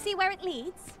 Shall we see where it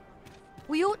leads?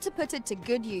 We ought to put it to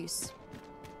good use.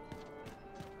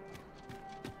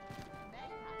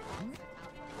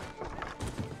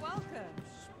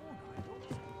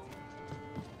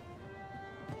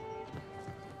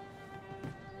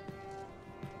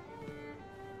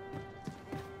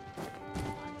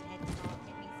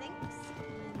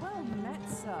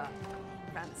 sir.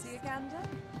 Fancy a gander?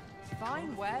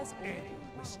 Fine wares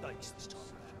all.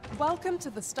 Welcome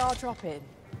to the Star Drop Inn.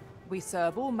 We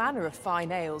serve all manner of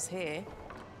fine ales here.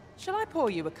 Shall I pour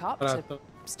you a cup to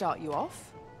start you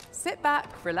off? Sit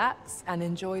back, relax, and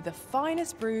enjoy the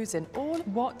finest brews in all.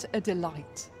 What a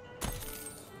delight.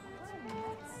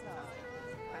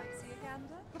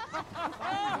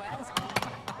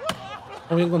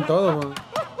 Muy bien con todo, man.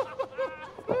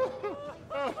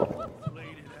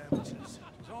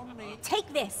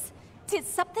 Take this. Tis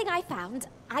something I found.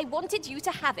 I wanted you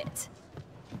to have it.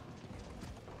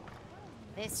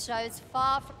 This show's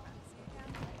far from...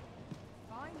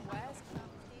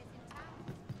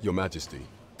 Your Majesty,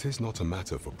 'tis not a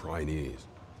matter for prying ears.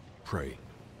 Pray,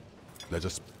 let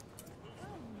us...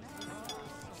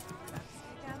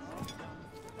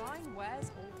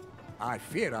 I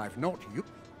fear I've not you.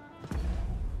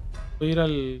 Voy a ir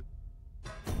al...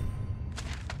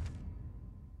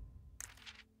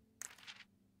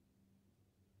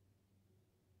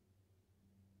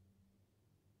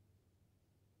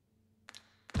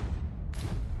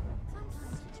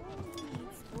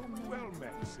 Well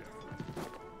met, sir.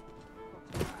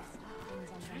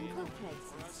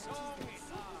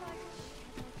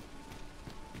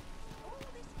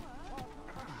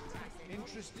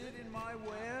 Interested in my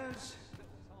wares?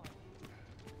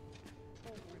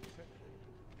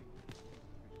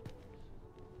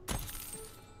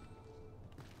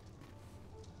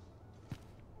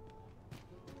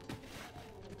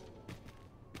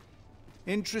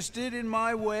 Interested in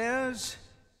my wares?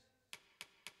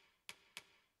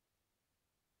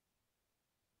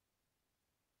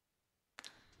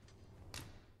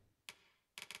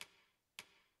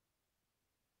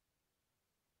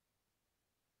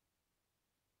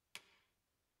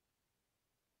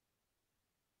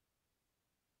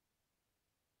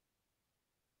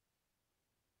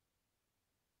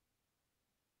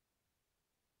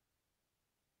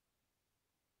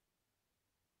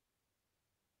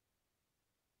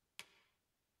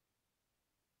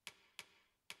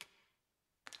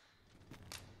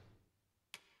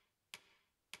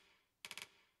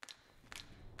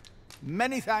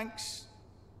 Many thanks.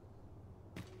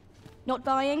 Not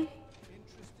buying?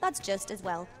 That's just as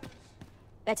well.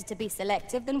 Better to be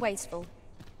selective than wasteful.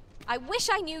 I wish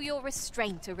I knew your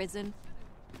restraint, Arisen.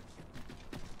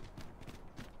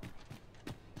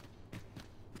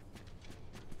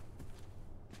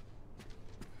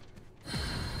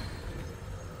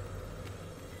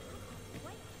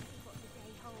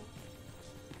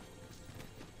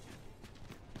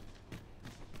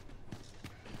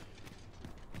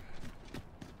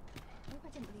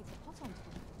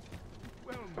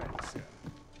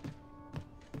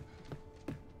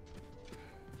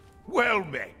 Well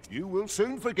met. You will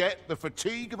soon forget the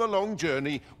fatigue of a long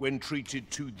journey when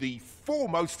treated to the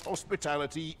foremost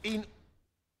hospitality in...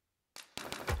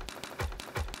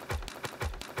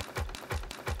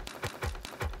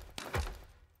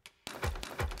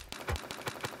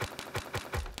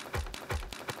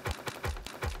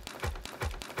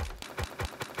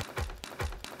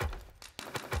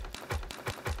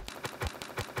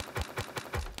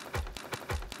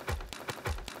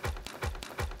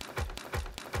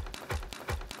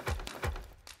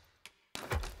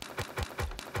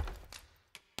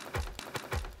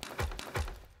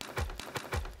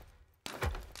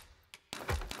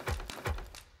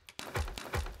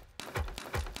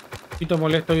 Un poquito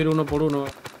molesto ir uno por uno.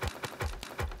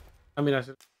 Ah, mira.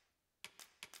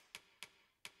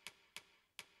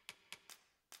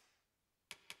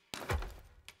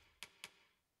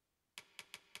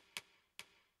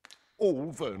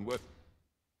 All Vernworth.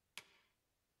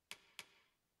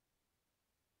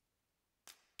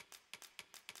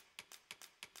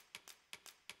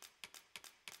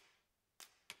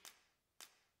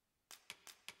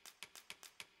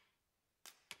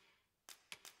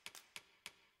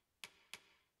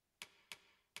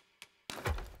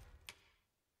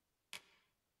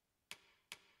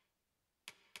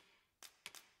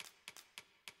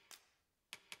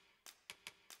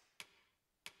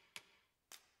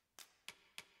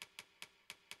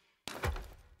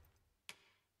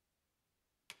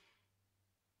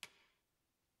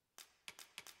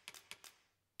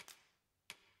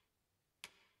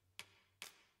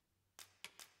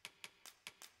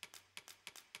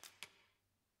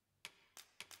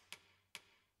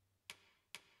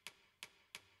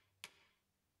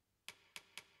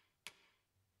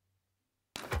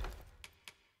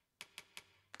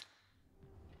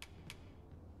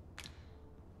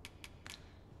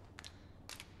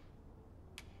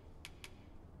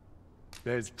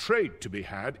 There's trade to be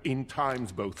had in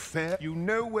times both fair. You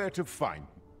know where to find.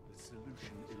 The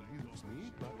solution eludes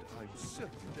me, but I'm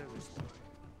certain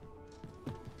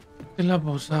Es la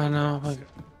posada, nada más.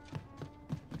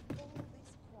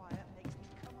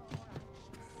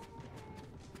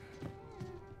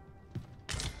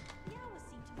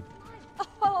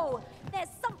 Oh, there's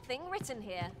something written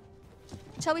here.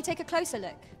 Shall we take a closer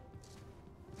look?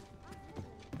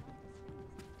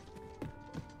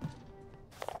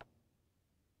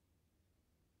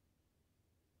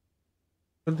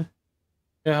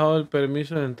 He dejado el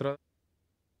permiso de entrada.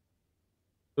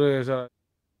 Regresar.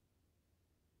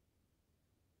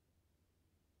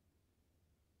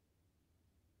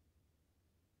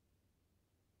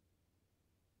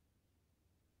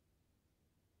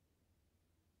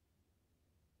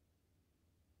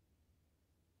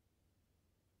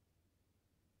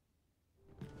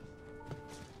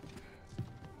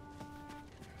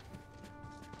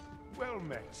 Well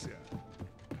met, sir.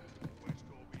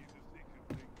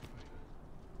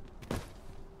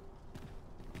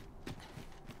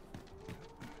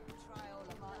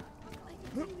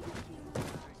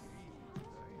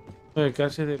 ¿Qué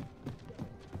hace de...?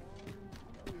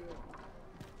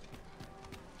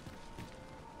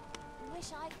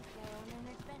 Wish I could go on an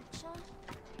adventure.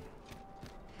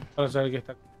 Para saber que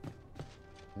está.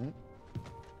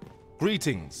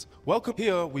 Greetings. Welcome.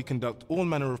 Here we conduct all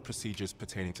manner of procedures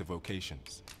pertaining to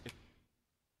vocations.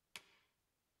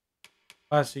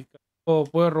 Básica. O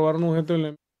puede robar un objeto en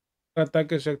el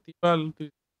ataque se activa al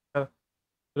utilizar,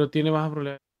 pero tiene baja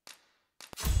probabilidad.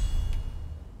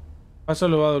 Paso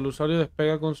elevado. El usuario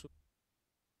despega con su...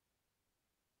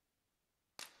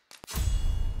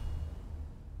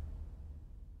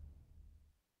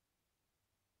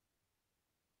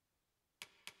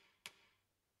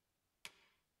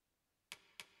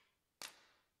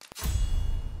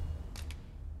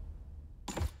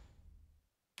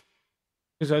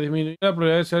 Que se disminuye la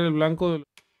probabilidad de ser el blanco del...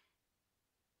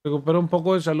 Recupera un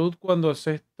poco de salud cuando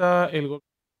acepta el golpe.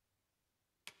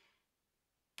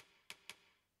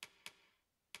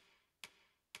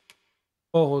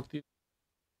 Ojo, tiene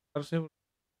que estarse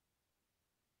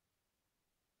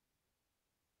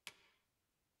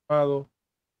preocupado.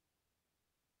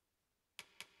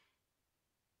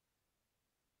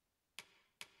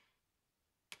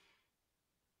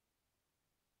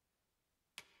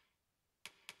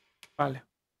 Vale.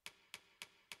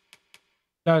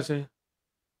 Clase.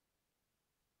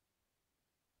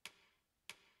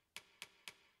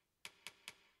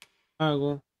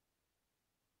 Hago.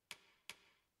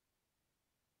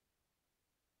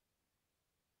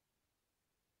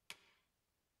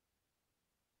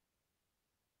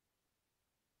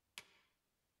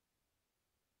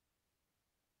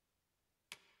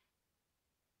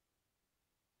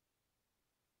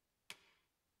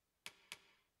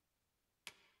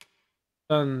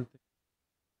 Bastante.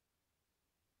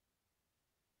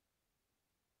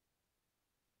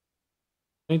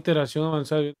 Una interacción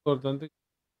avanzada bien importante.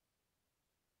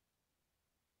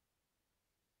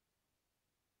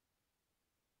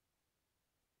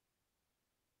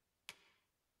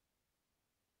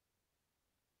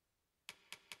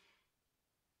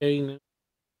 Eine.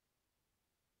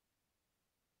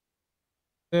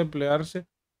 De emplearse.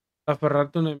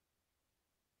 Aferrarte a una...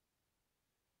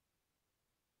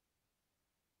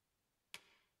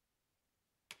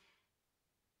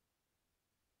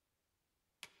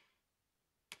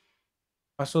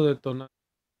 Paso detonar.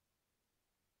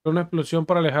 Una explosión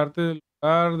para alejarte del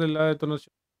lugar de la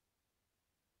detonación.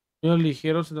 Los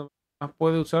ligeros más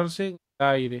puede usarse en el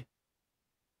aire.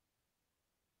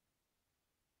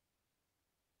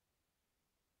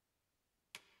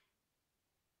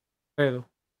 Pedo.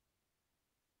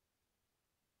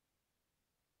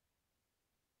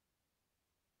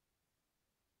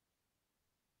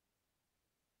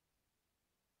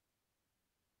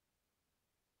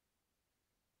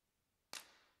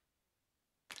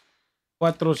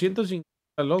 $450,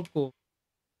 loco.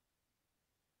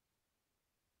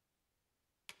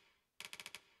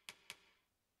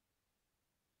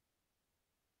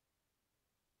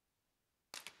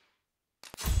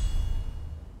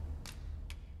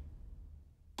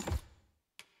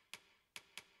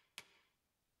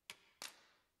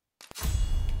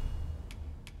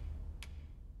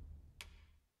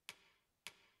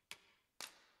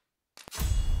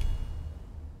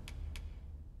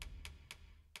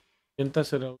 Intenta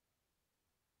hacer algo.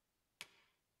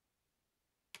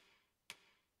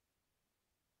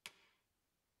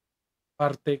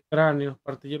 Parte cráneo,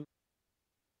 parte llena.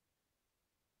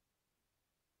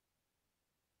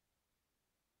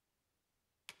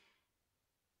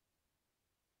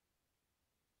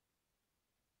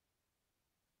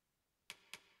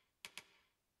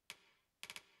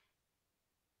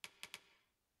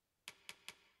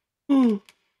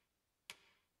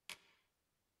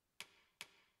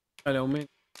 Vale,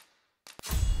 aumenta.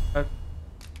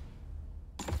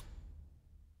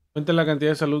 Aumenta la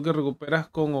cantidad de salud que recuperas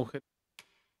con objetos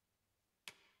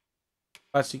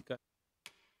básicas.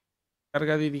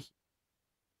 Carga dirigida.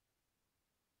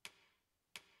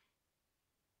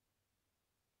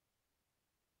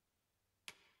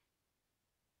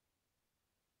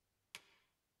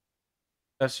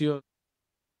 Estación.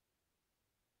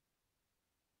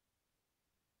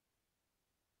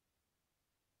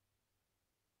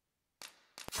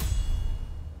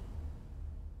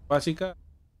 Básica.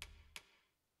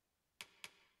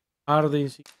 Arde.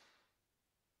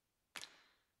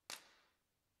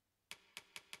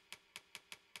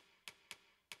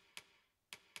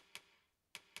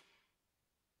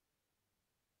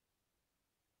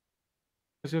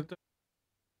 ¿Es cierto?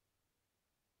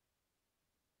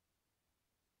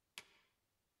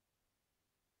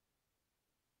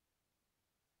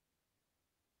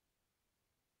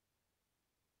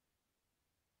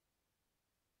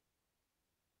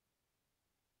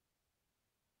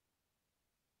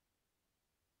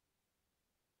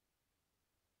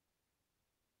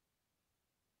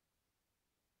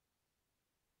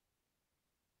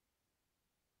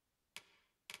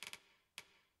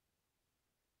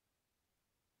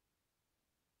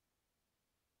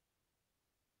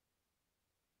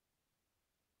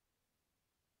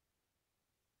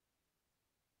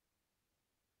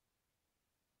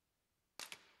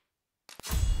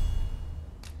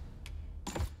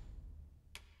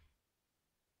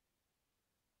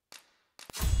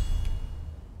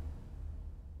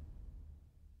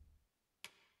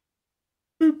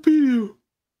 Me pido.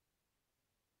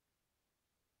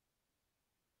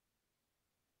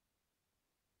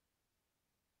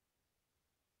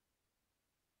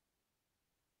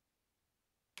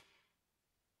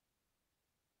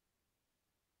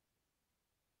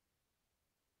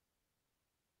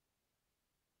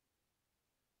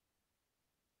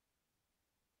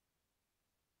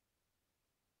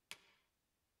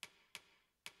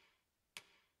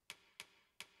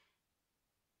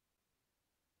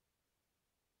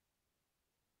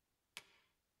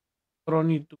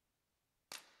 Cronito.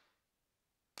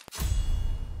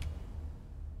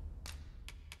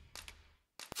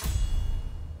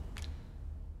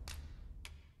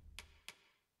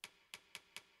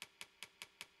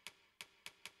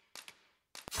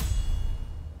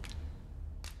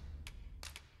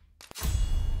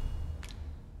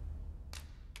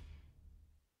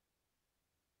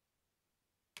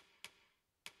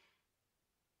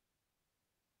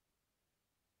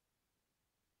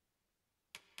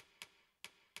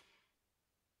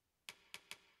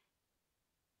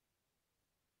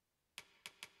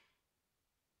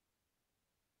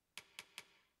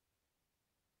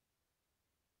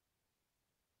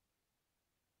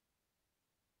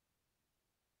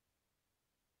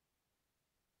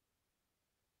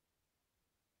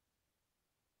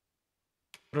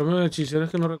 Problema de hechicero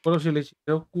es que no recuerdo si el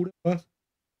hechicero cura más.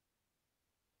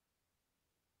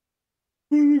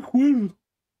 No recuerdo.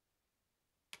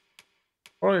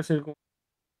 Voy a decir como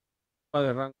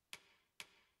de rango.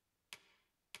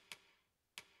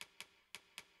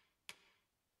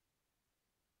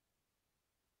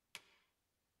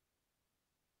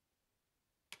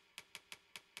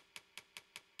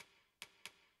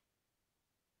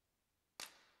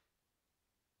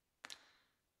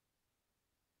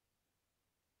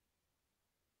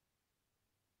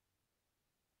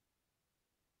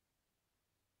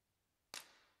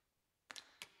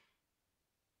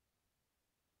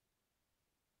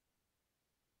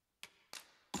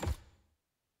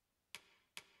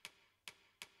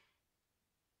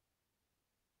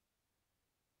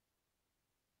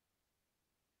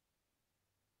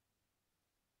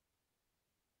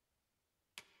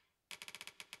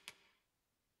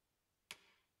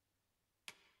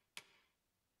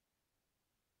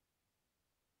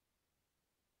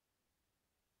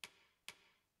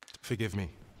 Forgive me,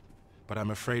 but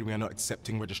I'm afraid we are not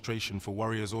accepting registration for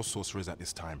warriors or sorcerers at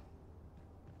this time.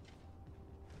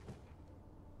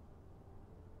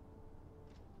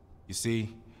 You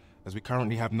see, as we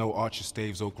currently have no archer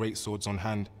staves or great swords on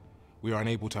hand, we are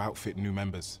unable to outfit new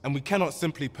members. And we cannot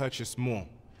simply purchase more,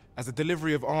 as the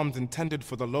delivery of arms intended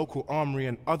for the local armory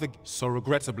and other... So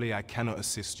regrettably, I cannot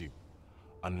assist you,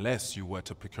 unless you were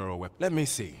to procure a weapon. Let me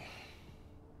see.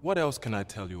 What else can I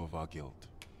tell you of our guild?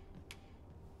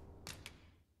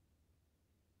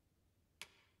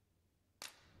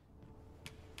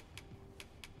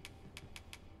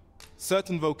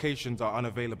 Certain vocations are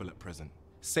unavailable at present,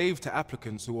 save to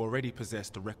applicants who already possess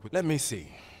the requisite... Let me see.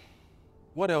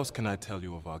 What else can I tell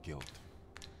you of our guild?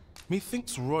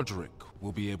 Methinks Roderick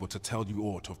will be able to tell you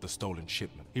aught of the stolen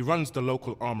shipment. He runs the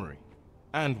local armory,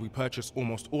 and we purchase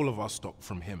almost all of our stock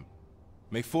from him.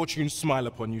 May fortune smile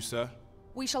upon you, sir.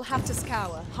 We shall have to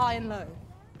scour, high and low.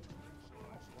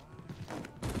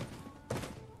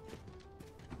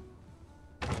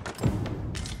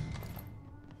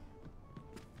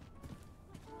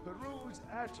 Peruse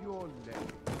at your leisure.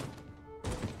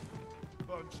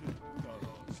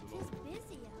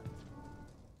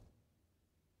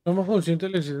 Somos conscientes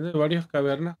de la existencia de varias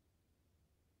cavernas.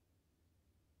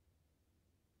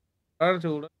 Para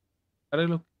asegurar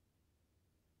los...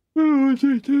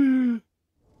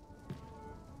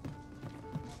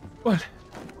 Vale.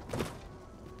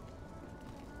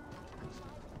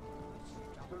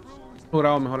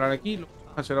 Logrado mejorar aquí. Lo que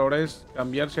vamos a hacer ahora es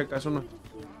cambiar si acaso no.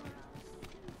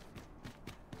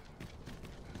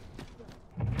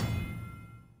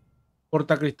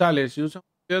 Portacristales. Si usan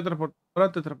una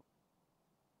transportadora, te transporta.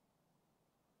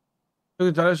 Los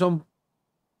cristales son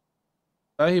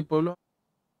ciudades y pueblos.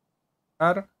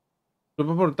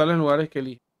 Los portales en lugares que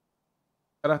eligen.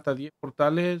 Hasta 10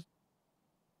 portales.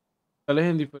 Portales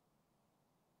en diferentes.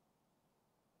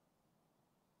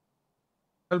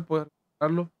 Puedes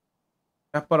recargarlo.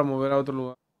 Es para mover a otro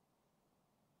lugar.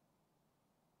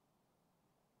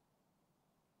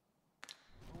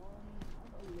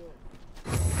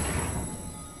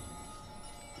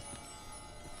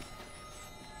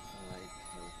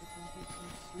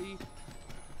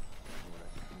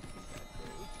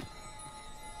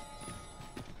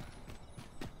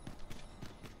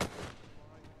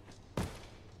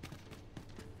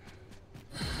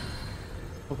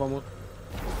 Vamos.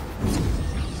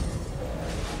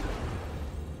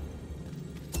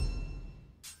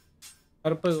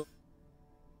 Arpedo.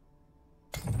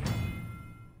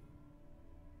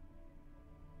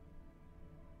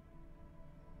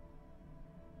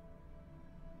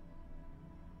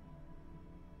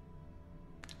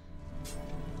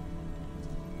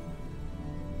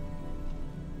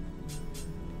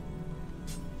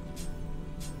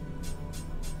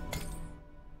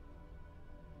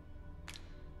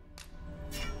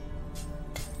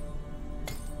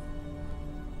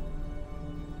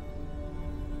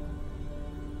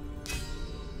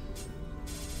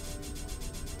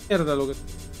 Mierda lo que...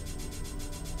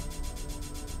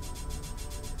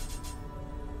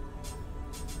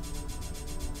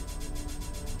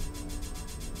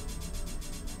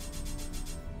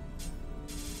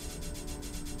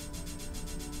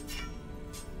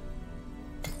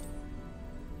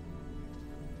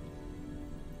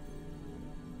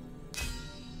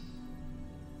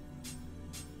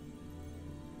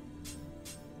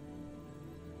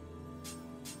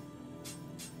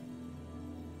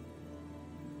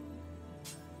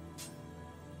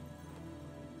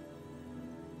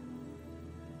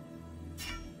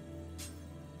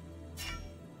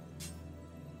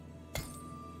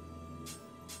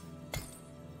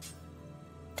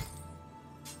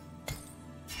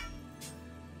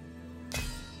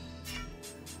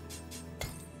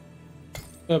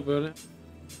 Peor.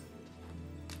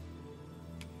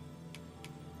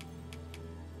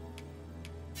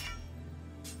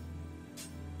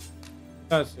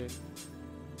 Casi.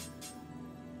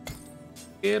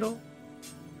 Quiero.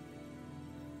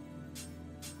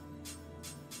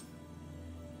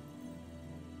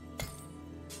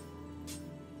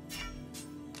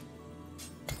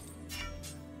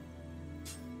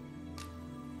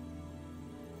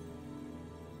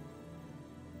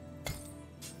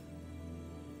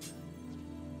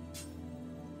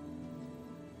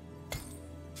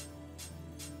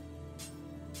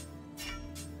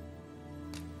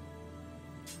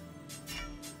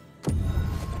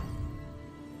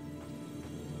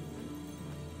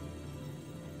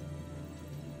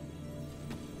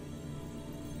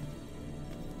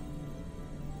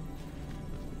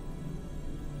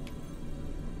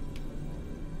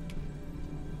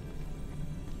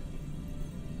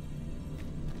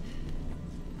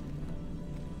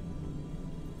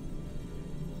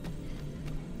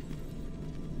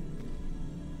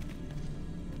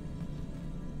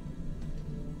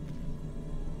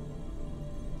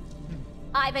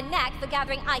 I've a knack for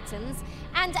gathering items,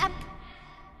 and ever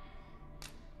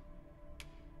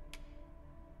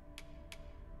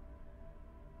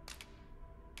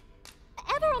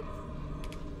on...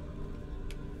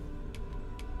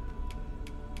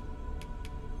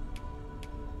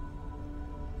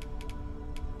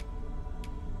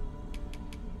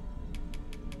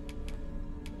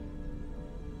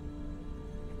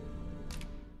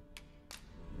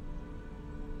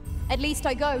 At least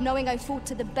I go knowing I fought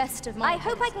to the best of my I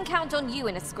hope I can count on you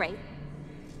in a scrape.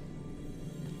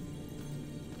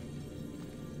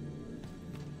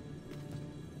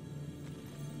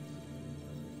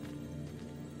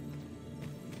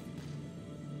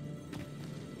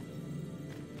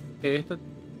 Esta.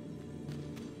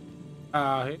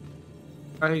 Traje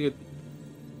que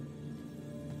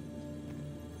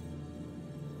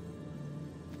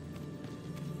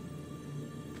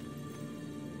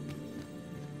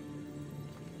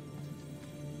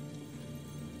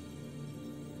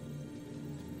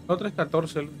otra es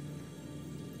 14.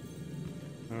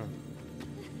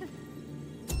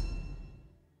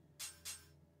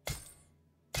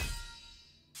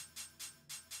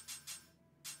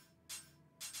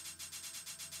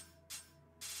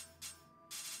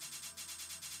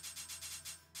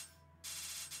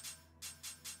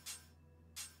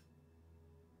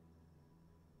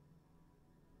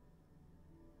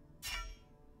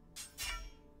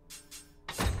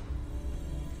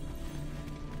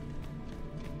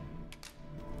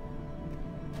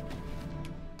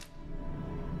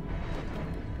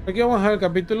 Aquí vamos a dejar el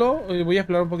capítulo. Voy a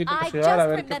explorar un poquito la I ciudad, a just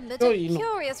ver qué remembered pasó a y nos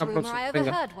curious vemos la rumor I próxima.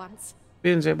 Venga, overheard once.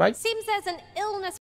 cuídense, bye. Seems there's an illness